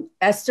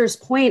Esther's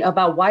point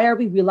about why are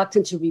we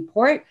reluctant to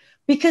report?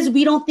 Because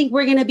we don't think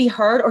we're going to be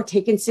heard or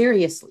taken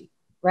seriously,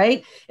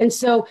 right? And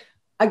so,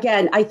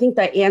 again, I think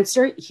the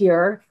answer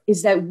here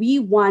is that we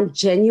want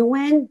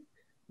genuine,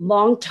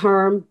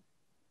 long-term,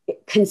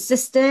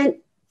 consistent,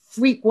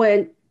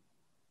 frequent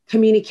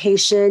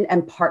communication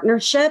and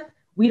partnership.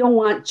 We don't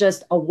want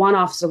just a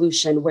one-off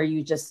solution where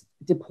you just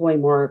deploy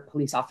more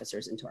police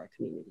officers into our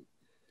community.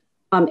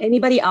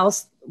 Anybody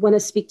else want to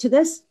speak to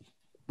this?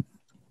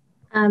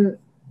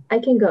 I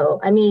can go.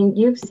 I mean,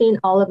 you've seen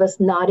all of us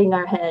nodding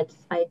our heads.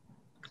 I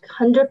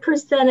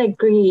 100%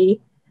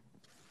 agree.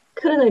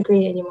 Couldn't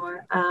agree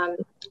anymore.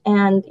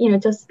 And, you know,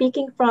 just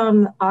speaking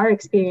from our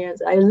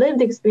experience, our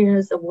lived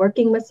experience of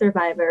working with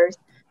survivors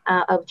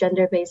of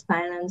gender-based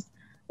violence,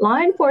 law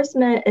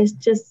enforcement is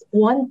just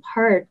one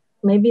part,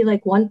 maybe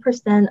like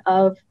 1%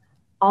 of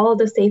all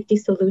the safety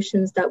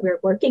solutions that we're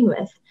working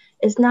with.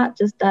 It's not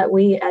just that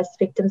we as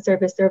victim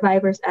service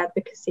survivors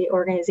advocacy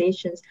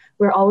organizations,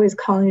 we're always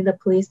calling the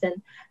police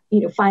and, you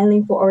know,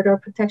 filing for order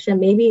of protection.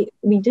 Maybe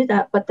we do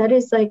that, but that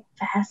is like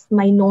vast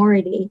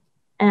minority.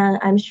 And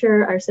I'm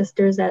sure our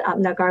sisters at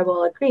Apna Ghar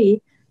will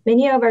agree.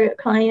 Many of our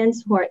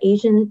clients who are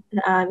Asian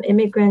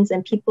immigrants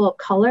and people of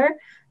color,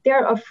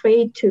 they're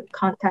afraid to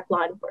contact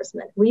law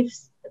enforcement. We've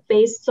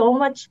faced so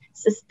much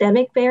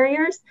systemic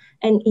barriers,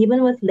 and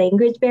even with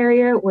language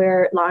barrier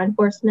where law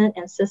enforcement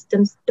and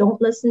systems don't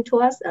listen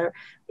to us or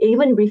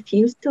even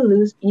refuse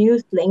to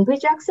use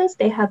language access,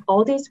 they have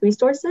all these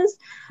resources.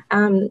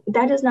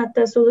 That is not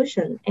the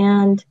solution.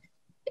 And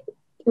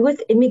with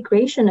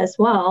immigration as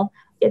well,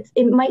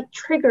 it might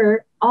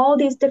trigger all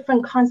these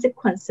different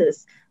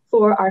consequences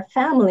for our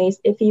families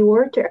if you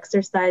were to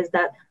exercise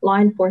that law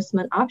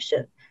enforcement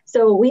option.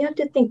 So we have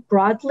to think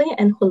broadly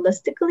and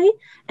holistically.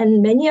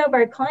 And many of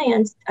our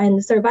clients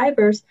and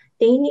survivors,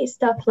 they need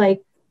stuff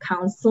like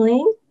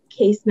counseling,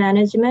 case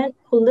management,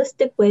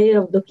 holistic way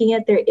of looking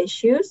at their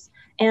issues.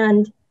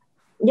 And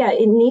yeah,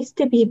 it needs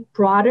to be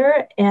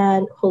broader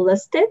and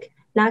holistic,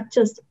 not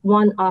just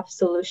one-off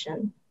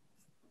solution.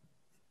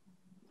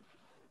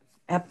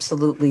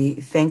 Absolutely.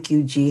 Thank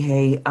you,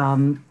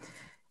 Jihye.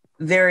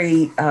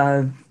 Very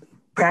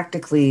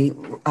practically,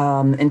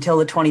 until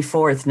the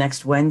 24th,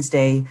 next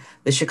Wednesday,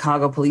 the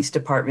Chicago Police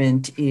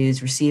Department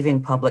is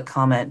receiving public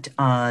comment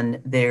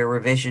on their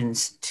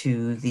revisions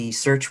to the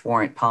search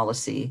warrant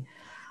policy.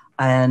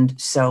 And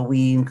so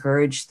we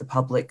encourage the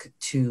public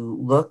to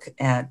look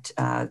at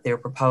their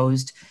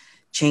proposed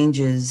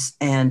changes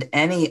and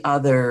any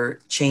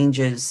other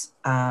changes,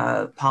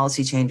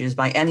 policy changes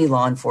by any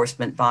law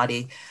enforcement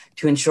body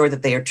to ensure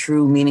that they are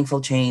true,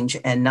 meaningful change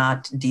and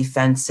not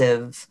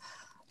defensive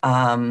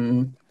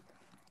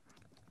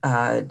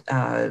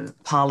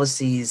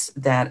policies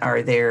that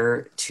are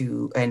there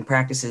to, and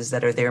practices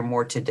that are there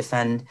more to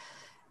defend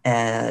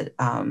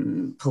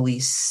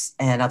police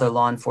and other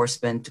law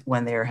enforcement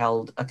when they're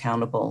held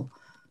accountable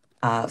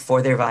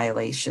for their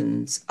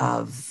violations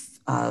of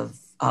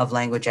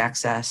language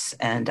access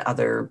and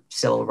other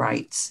civil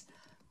rights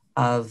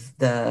of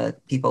the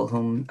people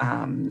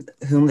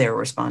whom they're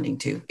responding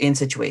to in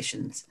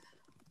situations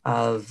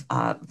of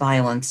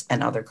violence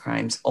and other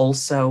crimes.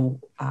 Also,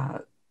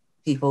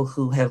 people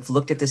who have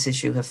looked at this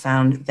issue have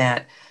found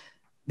that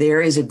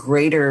there is a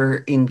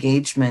greater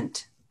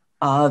engagement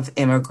of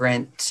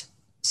immigrant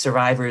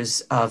survivors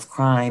of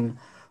crime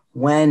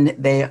when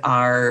they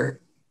are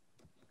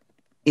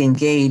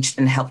engaged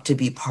and helped to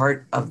be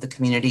part of the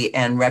community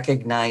and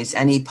recognize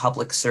any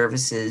public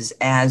services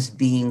as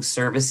being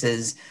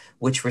services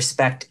which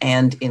respect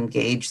and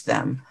engage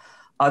them.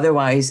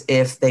 Otherwise,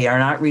 if they are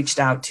not reached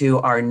out to,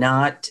 are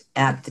not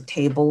at the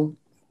table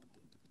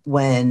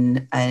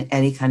when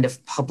any kind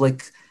of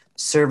public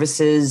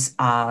services,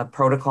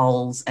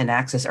 protocols, and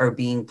access are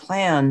being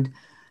planned,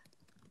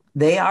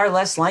 they are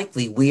less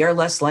likely, we are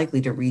less likely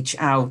to reach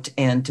out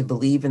and to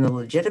believe in the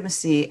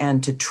legitimacy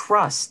and to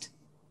trust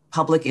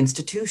public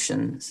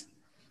institutions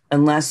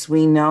unless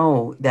we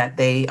know that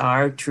they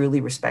are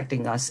truly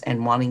respecting us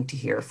and wanting to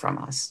hear from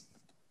us.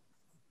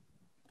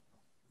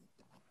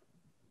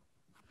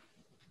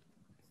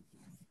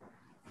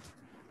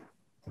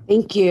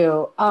 Thank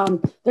you.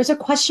 There's a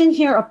question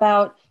here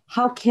about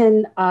how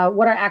can,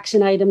 what are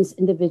action items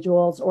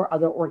individuals or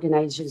other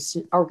organizations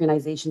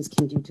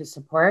can do to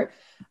support?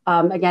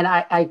 Again,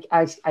 I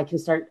can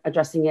start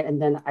addressing it,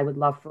 and then I would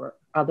love for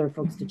other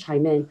folks to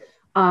chime in.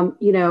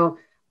 You know,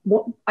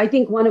 I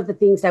think one of the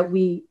things that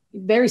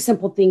very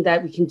simple thing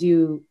that we can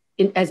do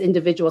as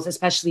individuals,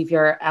 especially if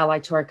you're an ally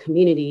to our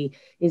community,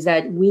 is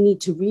that we need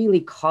to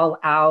really call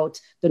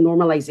out the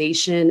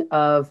normalization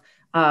of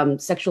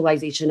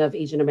sexualization of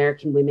Asian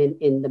American women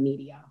in the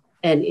media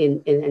and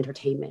in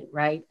entertainment,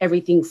 right?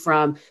 Everything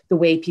from the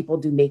way people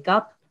do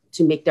makeup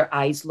to make their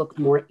eyes look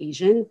more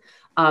Asian,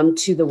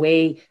 to the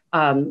way,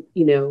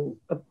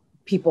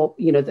 people,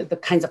 the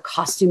kinds of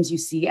costumes you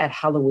see at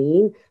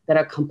Halloween that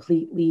are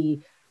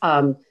completely,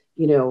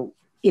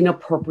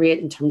 inappropriate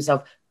in terms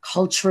of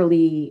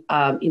culturally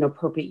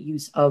inappropriate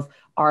use of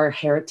our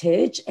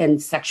heritage and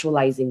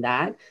sexualizing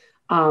that,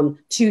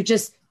 to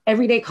just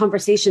everyday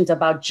conversations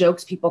about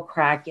jokes people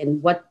crack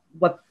and what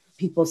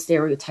people's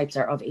stereotypes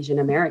are of Asian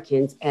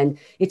Americans. And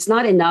it's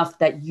not enough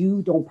that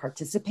you don't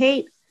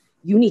participate,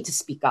 you need to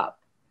speak up.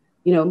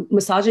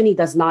 Misogyny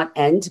does not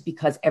end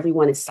because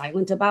everyone is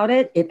silent about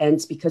it. It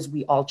ends because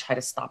we all try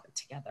to stop it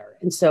together.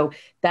 And so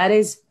that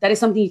is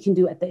something you can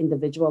do at the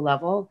individual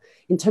level.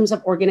 In terms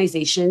of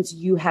organizations,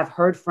 you have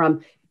heard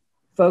from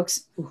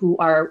folks who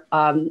are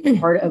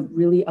part of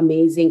really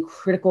amazing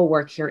critical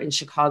work here in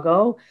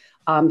Chicago,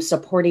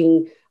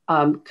 supporting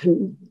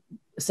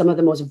some of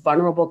the most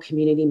vulnerable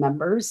community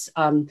members.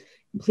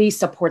 Please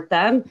support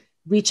them.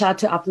 Reach out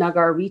to Apna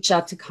Ghar, reach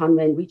out to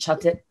Convent, reach out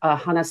to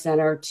HANA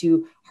Center,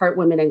 to Heart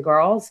Women and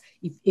Girls.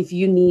 If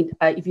you need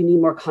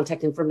more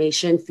contact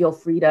information, feel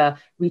free to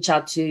reach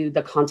out to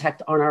the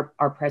contact on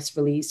our press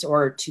release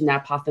or to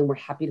NAPAWF, and we're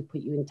happy to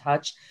put you in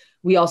touch.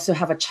 We also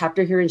have a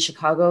chapter here in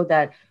Chicago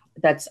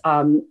that's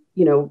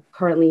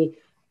currently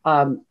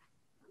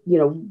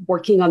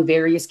working on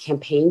various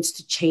campaigns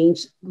to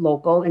change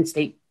local and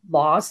state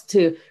laws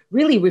to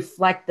really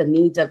reflect the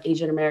needs of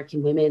Asian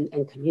American women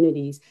and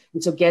communities.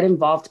 And so get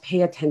involved,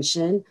 pay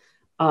attention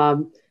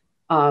to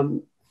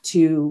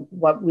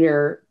what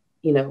we're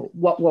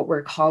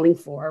calling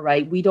for,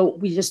 right? We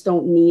just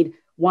don't need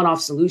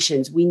one-off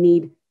solutions. We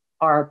need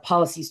our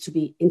policies to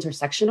be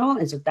intersectional.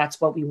 And so that's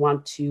what we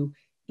want to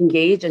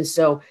engage. And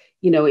so,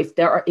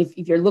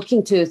 if you're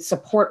looking to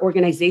support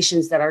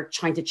organizations that are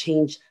trying to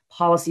change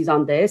policies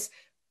on this,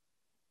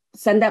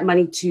 send that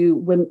money to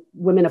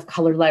women of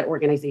color-led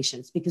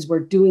organizations, because we're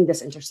doing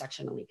this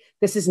intersectionally.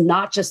 This is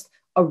not just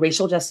a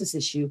racial justice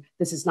issue.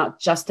 This is not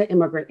just an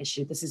immigrant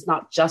issue. This is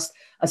not just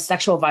a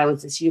sexual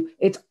violence issue.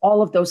 It's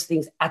all of those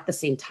things at the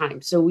same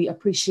time. So we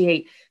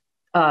appreciate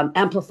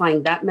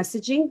amplifying that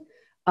messaging.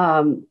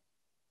 So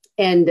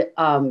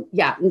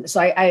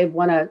I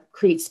want to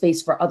create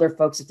space for other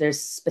folks if there's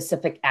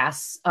specific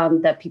asks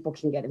that people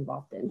can get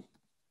involved in.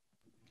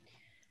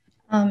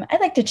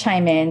 I'd like to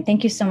chime in.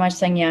 Thank you so much,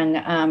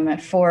 Sang-Young,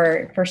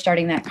 for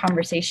starting that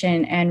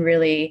conversation and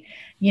really,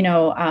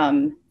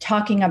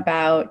 talking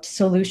about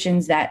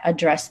solutions that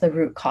address the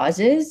root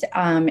causes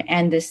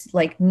and this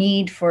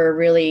need for a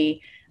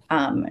really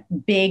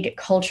big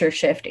culture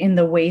shift in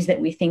the ways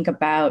that we think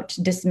about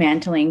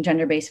dismantling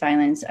gender-based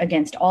violence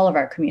against all of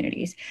our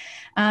communities.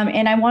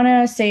 And I want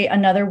to say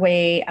another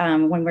way,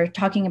 when we're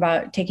talking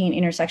about taking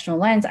an intersectional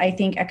lens, I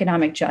think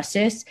economic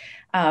justice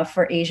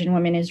for Asian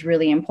women is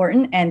really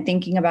important, and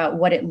thinking about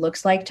what it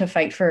looks like to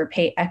fight for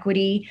pay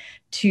equity,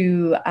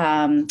 to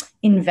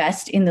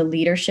invest in the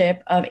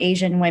leadership of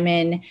Asian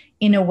women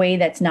in a way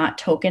that's not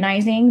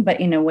tokenizing, but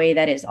in a way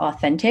that is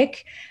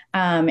authentic.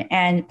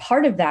 And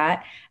part of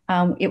that,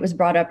 it was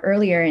brought up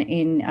earlier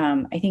in,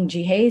 I think,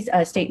 Jihei's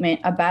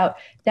statement about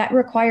that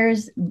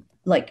requires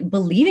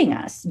believing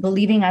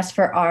us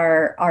for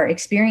our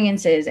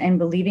experiences, and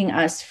believing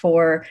us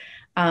for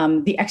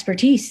the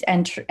expertise,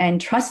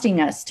 and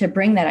trusting us to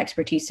bring that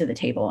expertise to the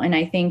table. And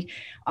I think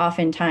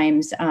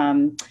oftentimes,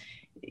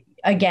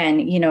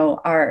 again,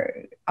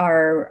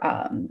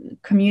 our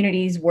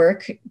communities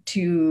work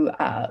to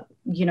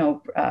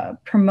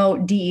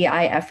promote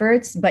DEI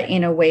efforts, but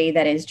in a way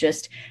that is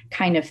just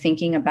kind of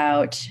thinking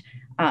about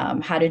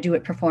how to do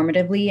it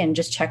performatively and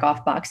just check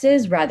off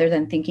boxes, rather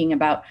than thinking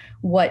about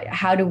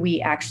how do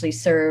we actually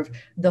serve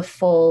the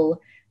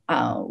full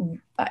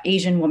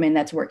Asian woman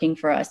that's working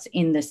for us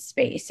in this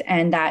space.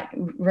 And that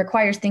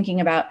requires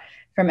thinking about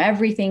from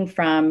everything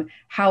from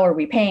how are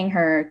we paying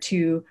her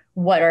to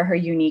what are her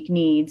unique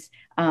needs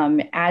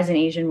as an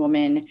Asian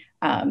woman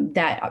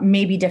that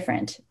may be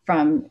different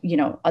from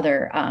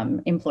other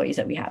employees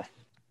that we have.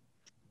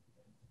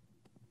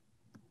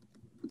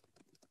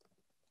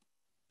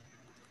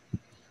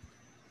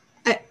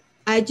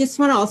 I just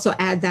want to also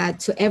add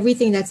that to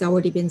everything that's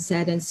already been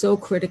said, and so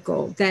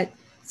critical, that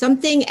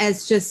something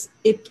as just,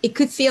 it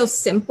could feel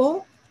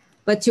simple,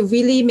 but to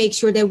really make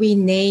sure that we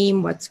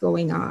name what's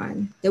going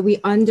on, that we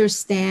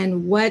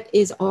understand what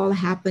is all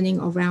happening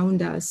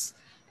around us.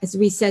 As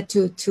we said,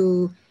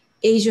 to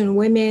Asian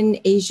women,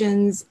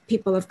 Asians,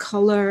 people of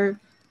color,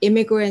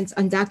 immigrants,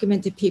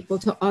 undocumented people,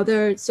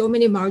 to so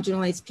many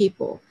marginalized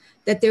people,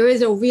 that there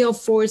is a real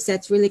force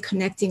that's really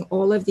connecting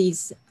all of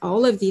these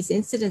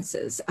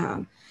incidences.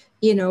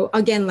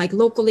 Again,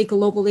 locally,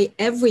 globally,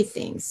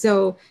 everything.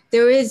 So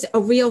there is a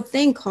real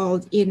thing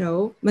called,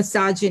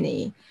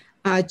 misogyny,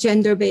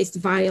 gender-based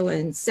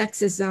violence,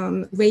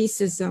 sexism,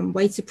 racism,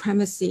 white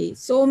supremacy,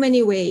 so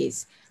many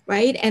ways,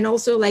 right? And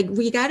also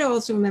we got to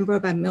also remember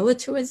about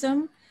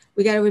militarism.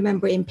 We got to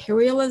remember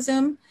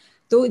imperialism.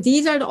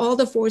 These are all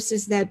the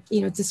forces that,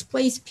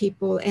 displace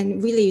people.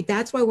 And really,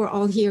 that's why we're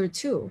all here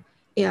too,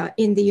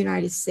 in the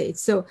United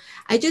States. So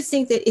I just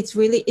think that it's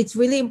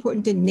really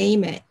important to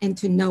name it and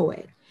to know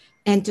it,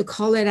 and to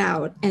call it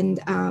out, and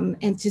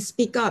to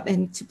speak up,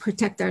 and to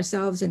protect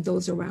ourselves and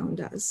those around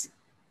us.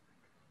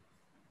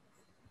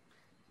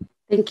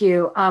 Thank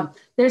you.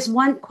 There's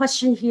one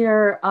question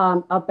here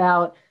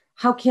about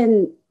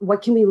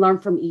what can we learn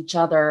from each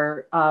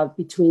other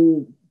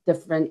between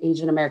different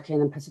Asian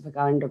American and Pacific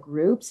Islander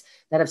groups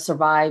that have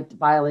survived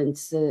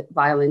violence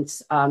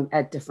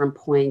at different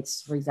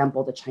points, for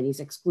example, the Chinese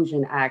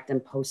Exclusion Act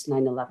and post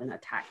 9/11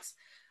 attacks.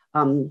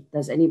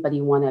 Does anybody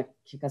want to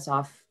kick us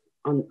off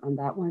on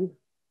that one?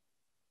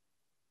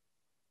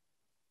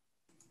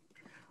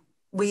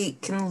 We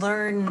can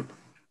learn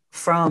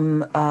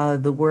from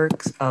the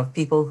works of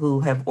people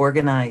who have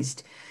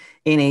organized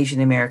in Asian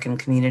American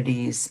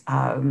communities.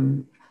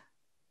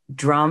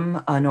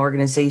 Drum, an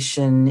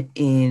organization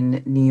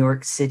in New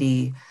York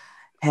City,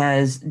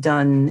 has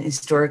done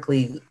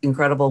historically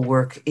incredible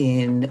work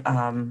in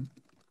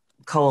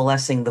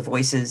coalescing the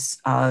voices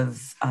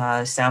of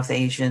South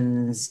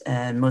Asians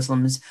and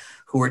Muslims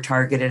who were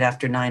targeted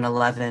after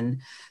 9/11.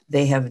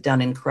 They have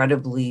done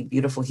incredibly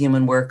beautiful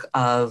human work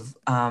of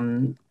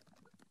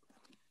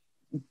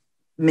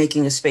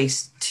making a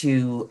space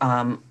to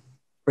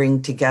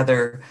bring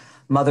together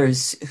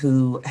mothers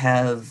who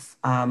have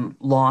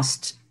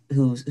lost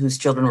whose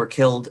children were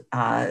killed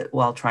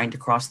while trying to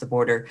cross the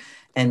border,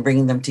 and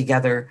bringing them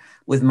together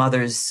with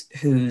mothers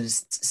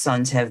whose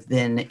sons have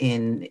been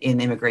in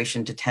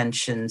immigration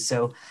detention.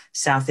 So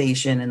South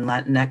Asian and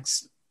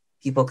Latinx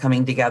people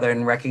coming together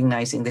and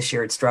recognizing the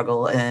shared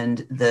struggle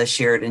and the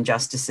shared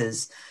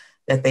injustices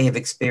that they have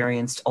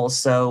experienced.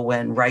 Also,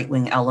 when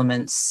right-wing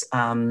elements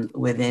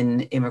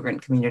within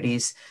immigrant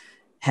communities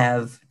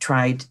have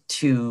tried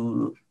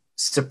to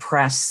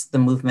suppress the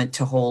movement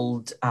to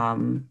hold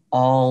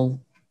all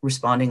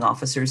responding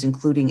officers,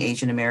 including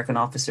Asian American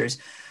officers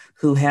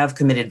who have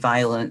committed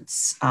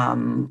violence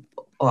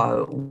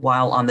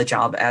while on the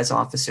job as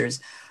officers.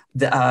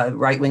 The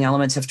right-wing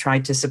elements have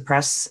tried to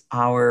suppress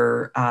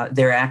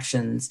their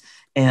actions.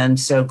 And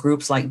so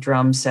groups like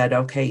Drum said,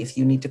 okay, if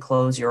you need to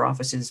close your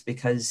offices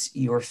because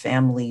your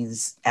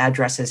family's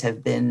addresses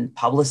have been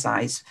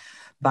publicized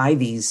by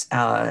these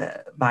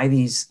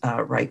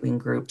right-wing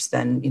groups,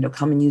 then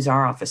come and use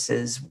our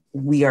offices.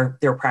 There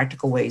are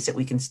practical ways that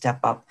we can step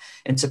up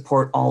and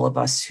support all of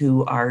us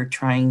who are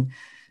trying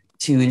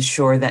to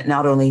ensure that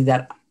not only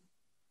that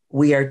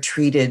we are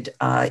treated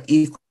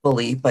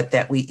equally, but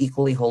that we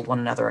equally hold one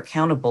another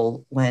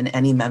accountable when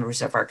any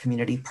members of our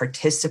community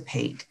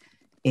participate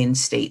in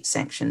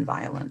state-sanctioned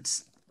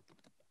violence.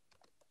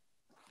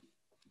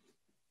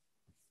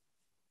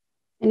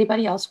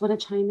 Anybody else want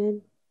to chime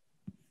in?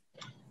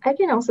 I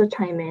can also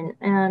chime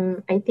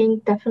in. I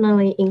think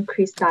definitely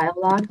increased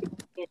dialogue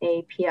between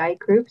API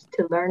groups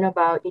to learn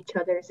about each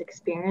other's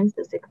experience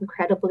is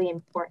incredibly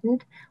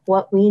important.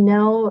 What we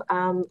know,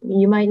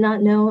 you might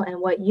not know, and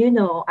what you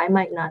know, I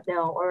might not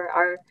know, or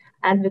our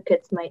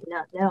advocates might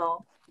not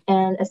know.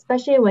 And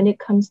especially when it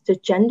comes to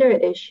gender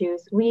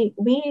issues, we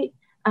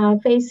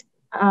face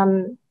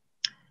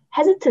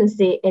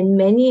hesitancy in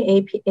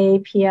many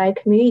API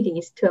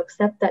communities to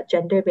accept that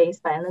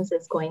gender-based violence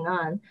is going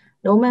on.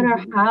 No matter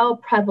how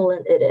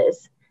prevalent it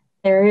is,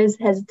 there is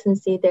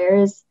hesitancy, there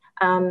is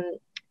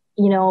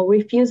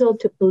refusal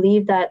to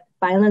believe that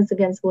violence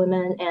against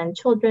women and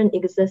children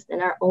exists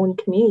in our own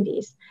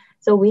communities.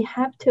 So we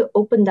have to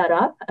open that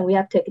up, and we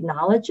have to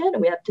acknowledge it,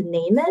 and we have to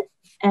name it,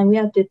 and we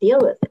have to deal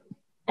with it.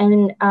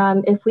 And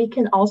if we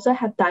can also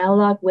have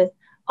dialogue with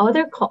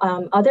other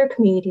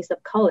communities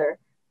of color.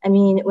 I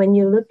mean, when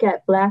you look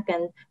at Black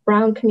and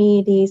Brown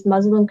communities,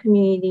 Muslim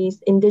communities,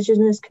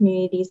 Indigenous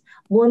communities,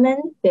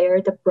 women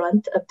bear the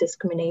brunt of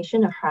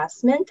discrimination,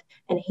 harassment,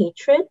 and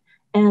hatred,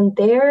 and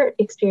their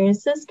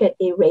experiences get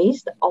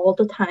erased all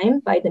the time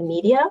by the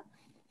media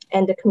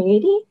and the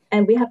community,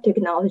 and we have to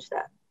acknowledge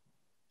that.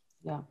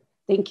 Yeah,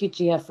 thank you,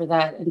 Gia, for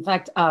that. In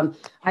fact,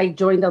 I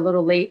joined a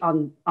little late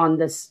on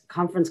this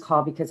conference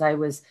call because I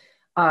was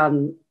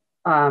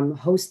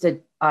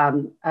hosted.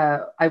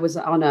 I was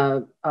on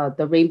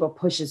the Rainbow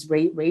Pushes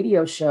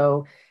radio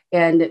show,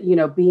 and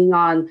being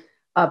on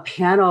a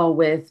panel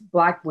with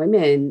Black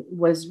women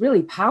was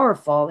really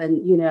powerful.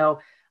 And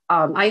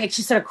I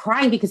actually started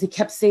crying because he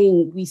kept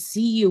saying, "We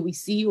see you,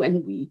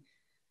 and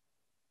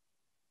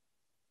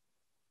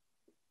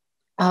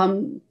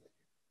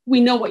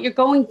we know what you're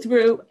going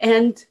through."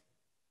 And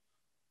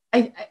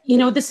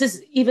this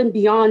is even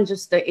beyond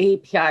just the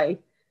API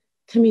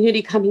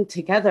community coming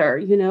together.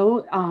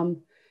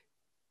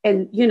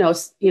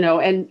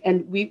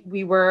 And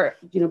we were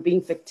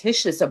being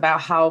fictitious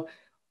about how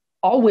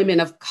all women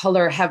of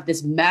color have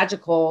this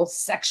magical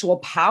sexual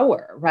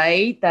power,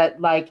 right? That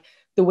like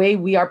the way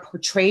we are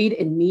portrayed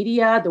in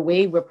media, the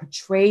way we're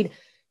portrayed,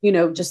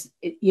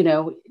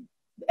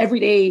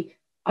 everyday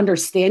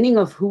understanding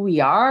of who we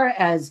are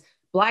as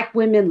Black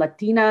women,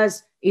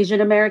 Latinas,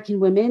 Asian American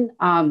women,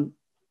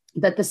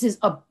 that this is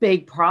a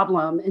big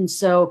problem. And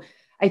so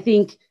I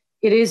think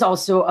it is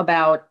also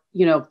about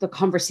the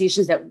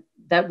conversations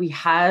that we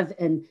have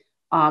and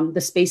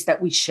the space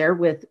that we share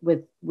with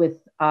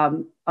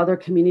other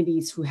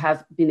communities who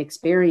have been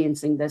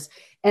experiencing this.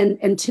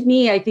 And to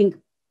me, I think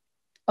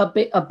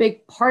a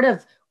big part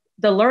of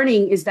the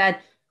learning is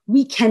that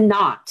we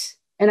cannot,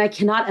 and I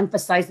cannot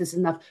emphasize this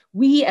enough,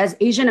 we as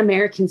Asian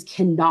Americans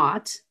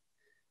cannot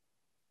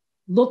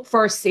look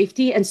for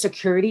safety and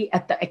security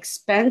at the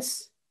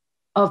expense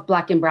of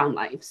Black and brown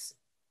lives.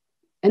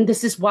 And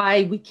this is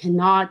why we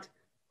cannot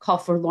call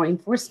for law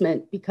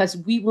enforcement, because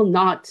we will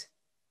not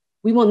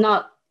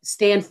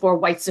stand for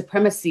white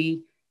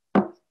supremacy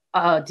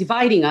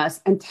dividing us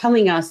and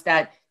telling us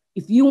that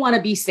if you want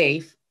to be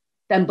safe,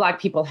 then Black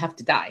people have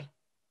to die.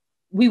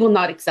 We will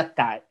not accept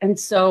that. And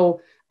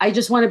so I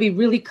just want to be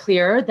really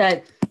clear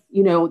that,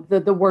 you know,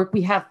 the work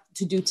we have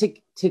to do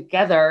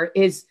together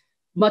is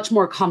much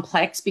more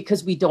complex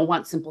because we don't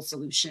want simple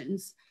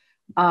solutions.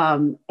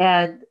 So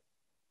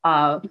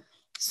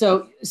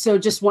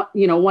just want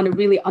to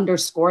really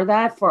underscore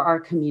that for our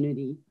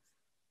community.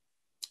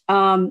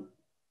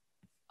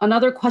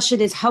 Another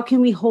question is, how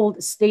can we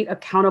hold state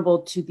accountable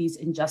to these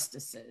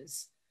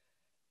injustices?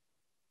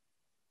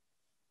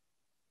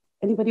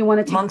 Anybody want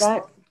to take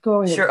that?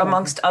 Go ahead. Sure.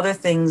 Amongst other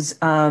things,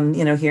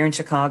 here in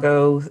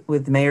Chicago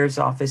with the mayor's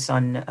office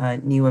on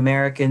New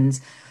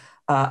Americans,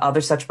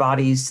 other such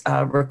bodies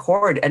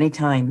record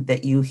anytime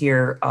that you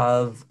hear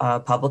of a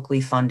publicly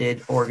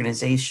funded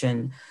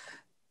organization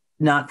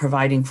not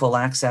providing full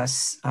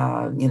access,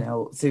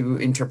 through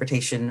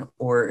interpretation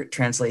or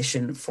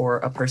translation for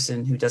a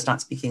person who does not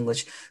speak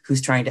English,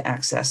 who's trying to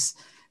access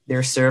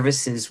their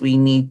services. We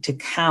need to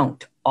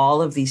count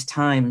all of these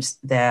times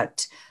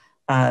that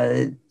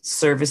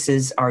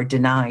services are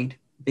denied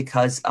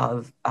because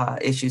of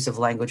issues of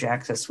language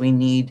access. We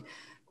need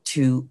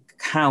to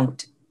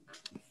count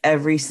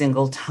every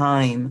single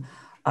time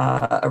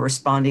a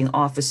responding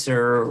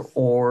officer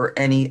or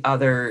any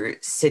other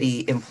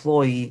city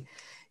employee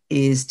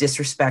is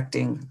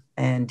disrespecting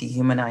and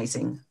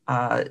dehumanizing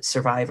a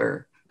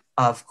survivor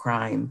of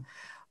crime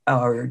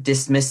or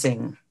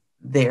dismissing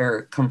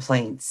their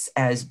complaints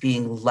as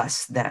being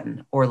less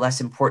than or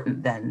less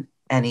important than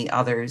any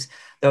others.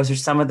 Those are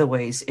some of the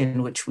ways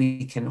in which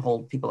we can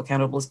hold people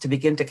accountable, is to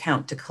begin to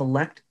count, to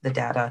collect the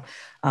data.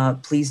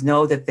 Please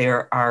know that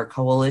there are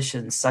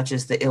coalitions such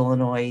as the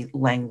Illinois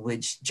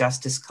Language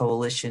Justice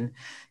Coalition,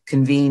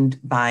 convened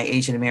by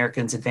Asian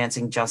Americans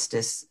Advancing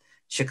Justice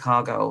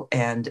Chicago.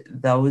 And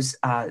those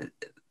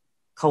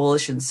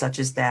coalitions such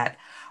as that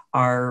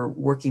are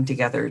working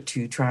together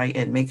to try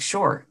and make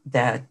sure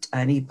that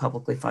any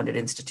publicly funded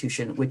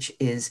institution, which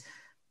is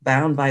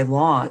bound by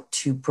law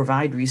to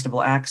provide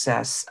reasonable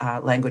access,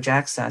 language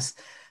access,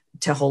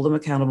 to hold them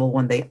accountable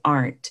when they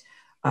aren't.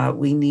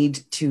 We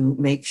need to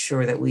make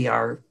sure that we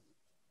are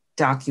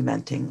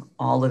documenting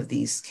all of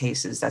these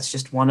cases. That's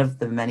just one of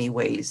the many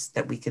ways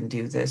that we can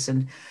do this.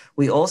 And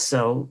we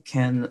also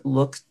can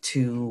look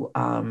to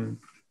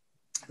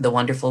the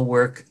wonderful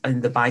work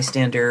in the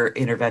bystander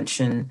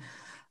intervention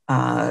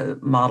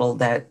model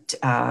that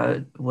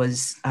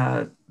was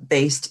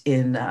based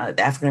in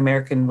the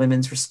African-American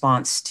women's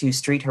response to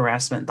street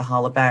harassment, the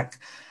Hollaback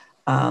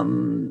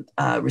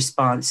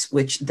response,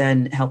 which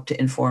then helped to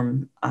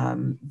inform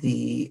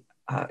the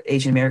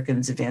Asian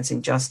Americans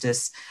Advancing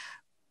Justice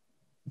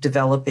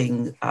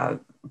developing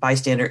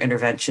bystander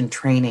intervention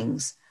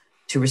trainings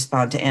to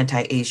respond to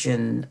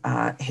anti-Asian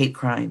hate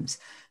crimes.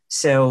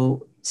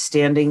 So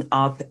standing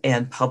up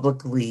and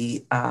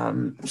publicly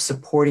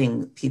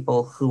supporting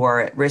people who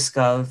are at risk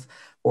of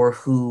or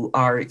who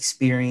are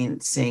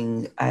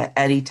experiencing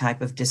any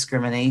type of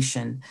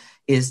discrimination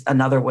is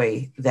another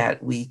way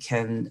that we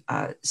can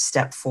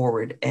step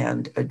forward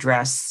and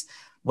address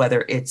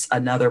whether it's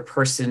another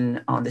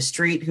person on the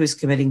street who's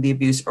committing the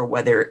abuse or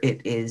whether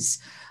it is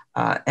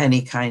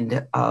any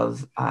kind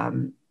of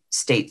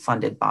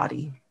state-funded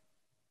body.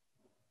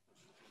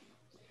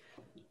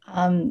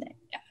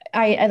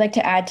 I'd like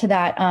to add to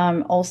that.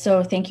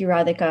 Also, thank you,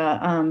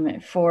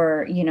 Radhika,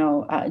 for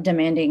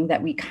demanding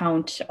that we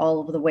count all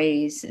of the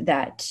ways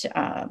that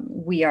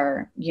we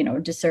are,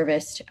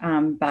 disserviced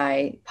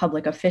by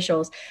public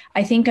officials.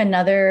 I think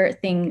another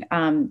thing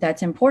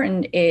that's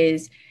important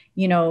is,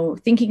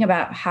 thinking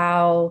about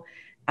how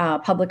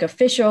public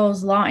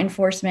officials, law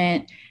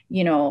enforcement,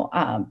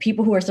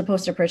 people who are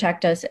supposed to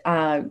protect us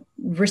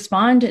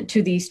respond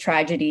to these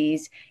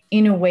tragedies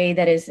in a way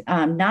that is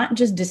not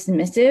just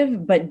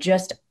dismissive, but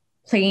just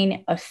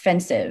plain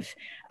offensive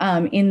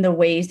in the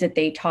ways that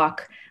they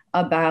talk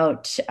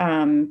about,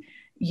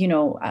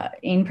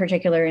 in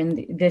particular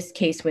in this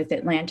case with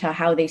Atlanta,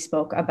 how they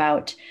spoke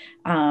about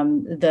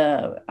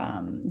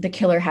the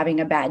killer having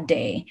a bad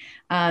day.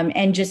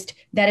 And just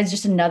that is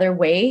just another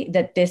way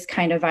that this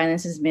kind of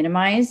violence is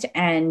minimized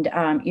and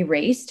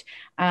erased,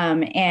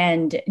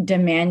 and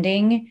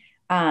demanding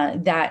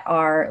that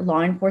our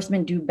law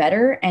enforcement do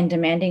better and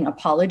demanding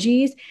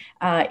apologies.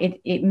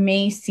 It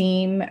may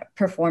seem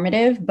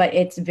performative, but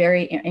it's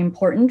very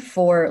important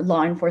for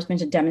law enforcement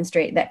to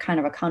demonstrate that kind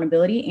of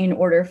accountability in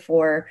order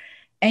for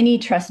any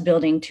trust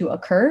building to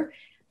occur.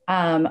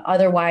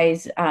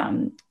 Otherwise,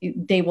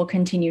 they will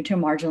continue to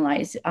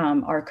marginalize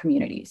our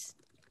communities.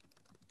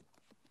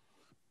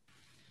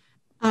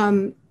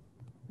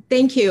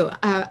 Thank you.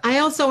 I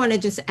also want to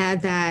just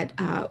add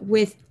that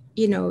with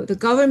the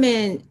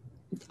government,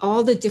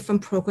 all the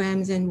different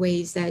programs and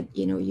ways that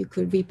you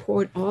could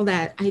report all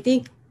that, I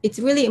think it's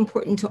really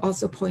important to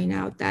also point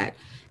out that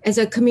as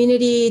a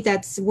community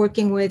that's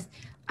working with,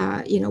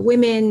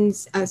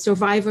 women's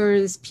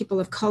survivors, people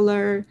of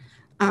color,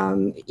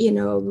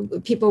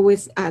 people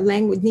with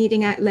language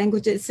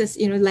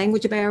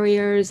language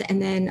barriers,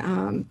 and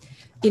then,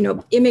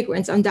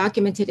 immigrants,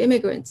 undocumented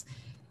immigrants.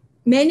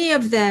 Many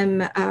of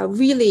them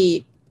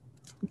really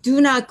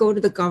do not go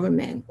to the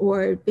government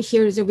or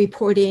here's a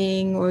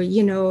reporting or,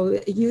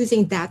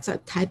 using that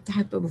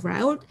type of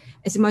route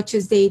as much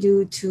as they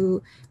do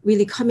to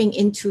really coming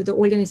into the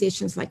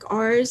organizations like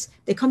ours.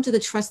 They come to the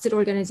trusted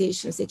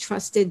organizations. They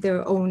trusted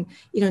their own,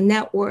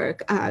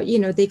 network.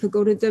 They could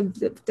go to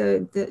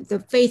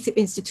the faith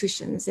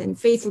institutions and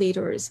faith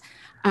leaders.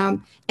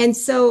 And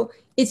so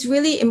it's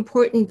really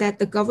important that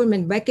the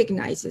government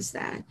recognizes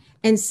that.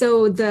 And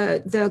so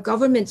the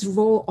government's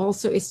role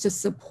also is to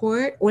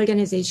support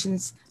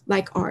organizations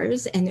like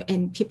ours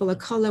and people of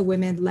color,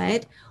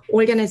 women-led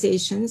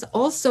organizations,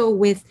 also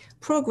with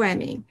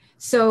programming.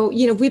 So,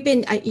 we've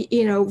been,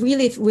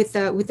 really with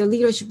the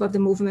leadership of the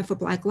Movement for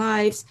Black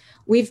Lives,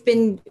 we've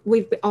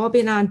all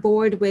been on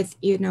board with,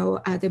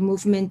 the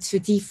movement to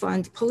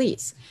defund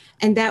police.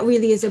 And that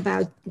really is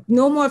about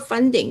no more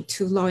funding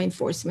to law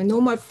enforcement,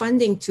 no more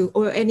funding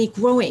or any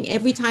growing.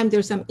 Every time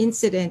there's some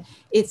incident,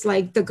 it's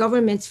like the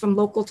governments from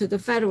local to the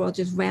federal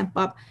just ramp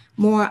up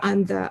more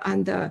on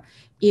the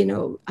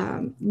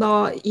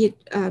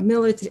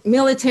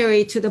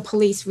military to the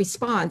police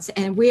response.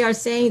 And we are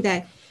saying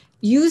that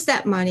use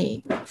that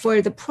money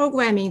for the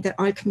programming that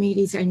our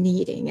communities are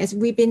needing. As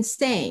we've been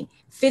saying,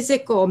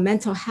 physical,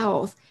 mental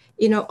health,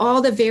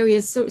 all the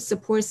various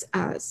support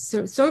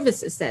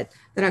services that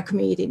our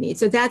community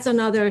needs. So that's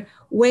another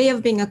way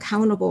of being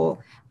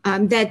accountable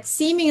that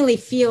seemingly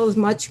feels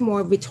much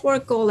more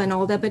rhetorical and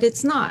all that, but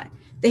it's not.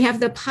 They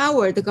have the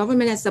power, the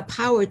government has the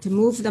power to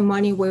move the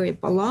money where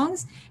it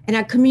belongs, and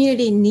our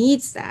community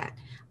needs that.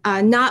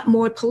 Not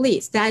more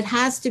police.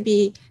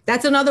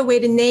 That's another way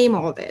to name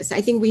all this. I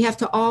think we have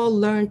to all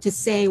learn to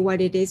say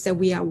what it is that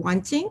we are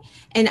wanting.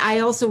 And I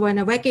also want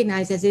to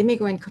recognize as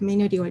immigrant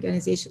community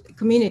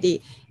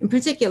in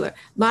particular, a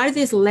lot of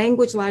this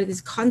language, a lot of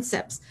these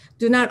concepts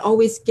do not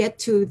always get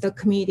to the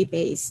community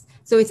base.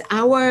 So it's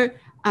our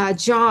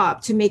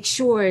job to make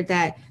sure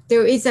that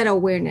there is that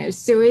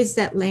awareness, there is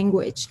that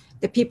language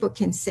that people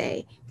can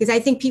say, because I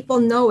think people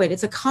know it.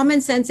 It's a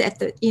common sense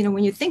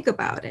when you think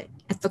about it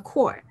at the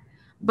core.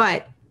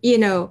 But,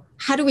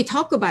 how do we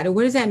talk about it?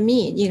 What does that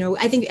mean?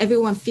 I think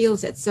everyone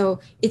feels it. So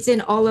it's in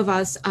all of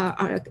us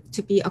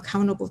to be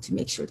accountable to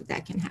make sure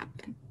that can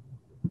happen.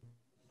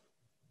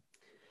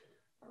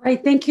 All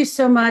right, thank you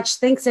so much.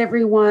 Thanks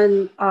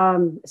everyone,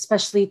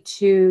 especially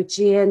to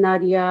Gia,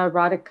 Nadia,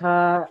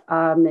 Radhika,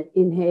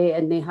 Inhe,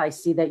 and Neha. I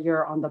see that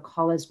you're on the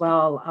call as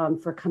well,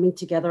 for coming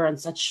together on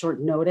such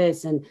short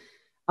notice. And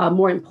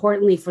more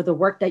importantly, for the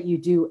work that you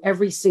do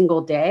every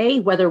single day,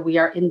 whether we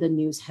are in the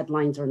news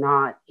headlines or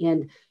not.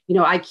 And,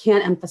 I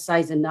can't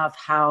emphasize enough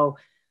how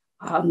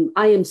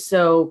I am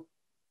so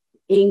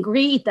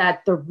angry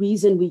that the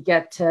reason we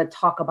get to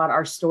talk about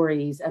our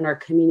stories and our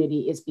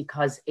community is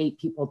because 8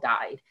 people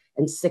died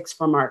and 6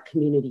 from our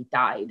community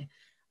died.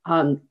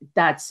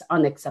 That's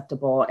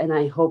unacceptable. And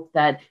I hope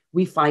that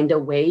we find a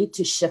way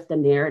to shift the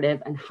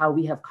narrative and how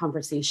we have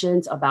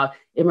conversations about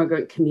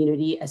immigrant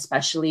community,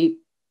 especially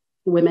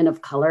women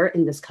of color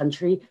in this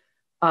country,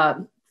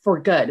 for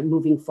good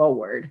moving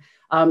forward.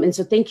 And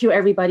so thank you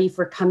everybody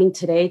for coming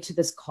today to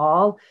this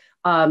call.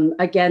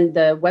 Again,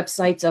 the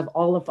websites of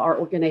all of our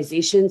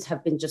organizations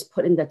have been just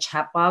put in the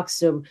chat box.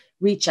 So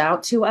reach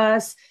out to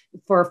us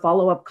for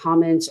follow-up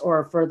comments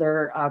or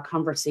further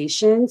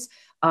conversations.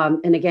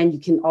 And again, you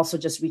can also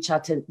just reach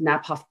out to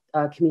NAPAWF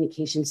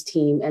communications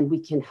team, and we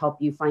can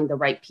help you find the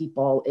right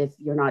people if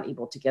you're not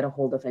able to get a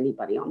hold of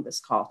anybody on this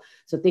call.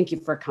 So thank you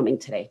for coming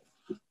today.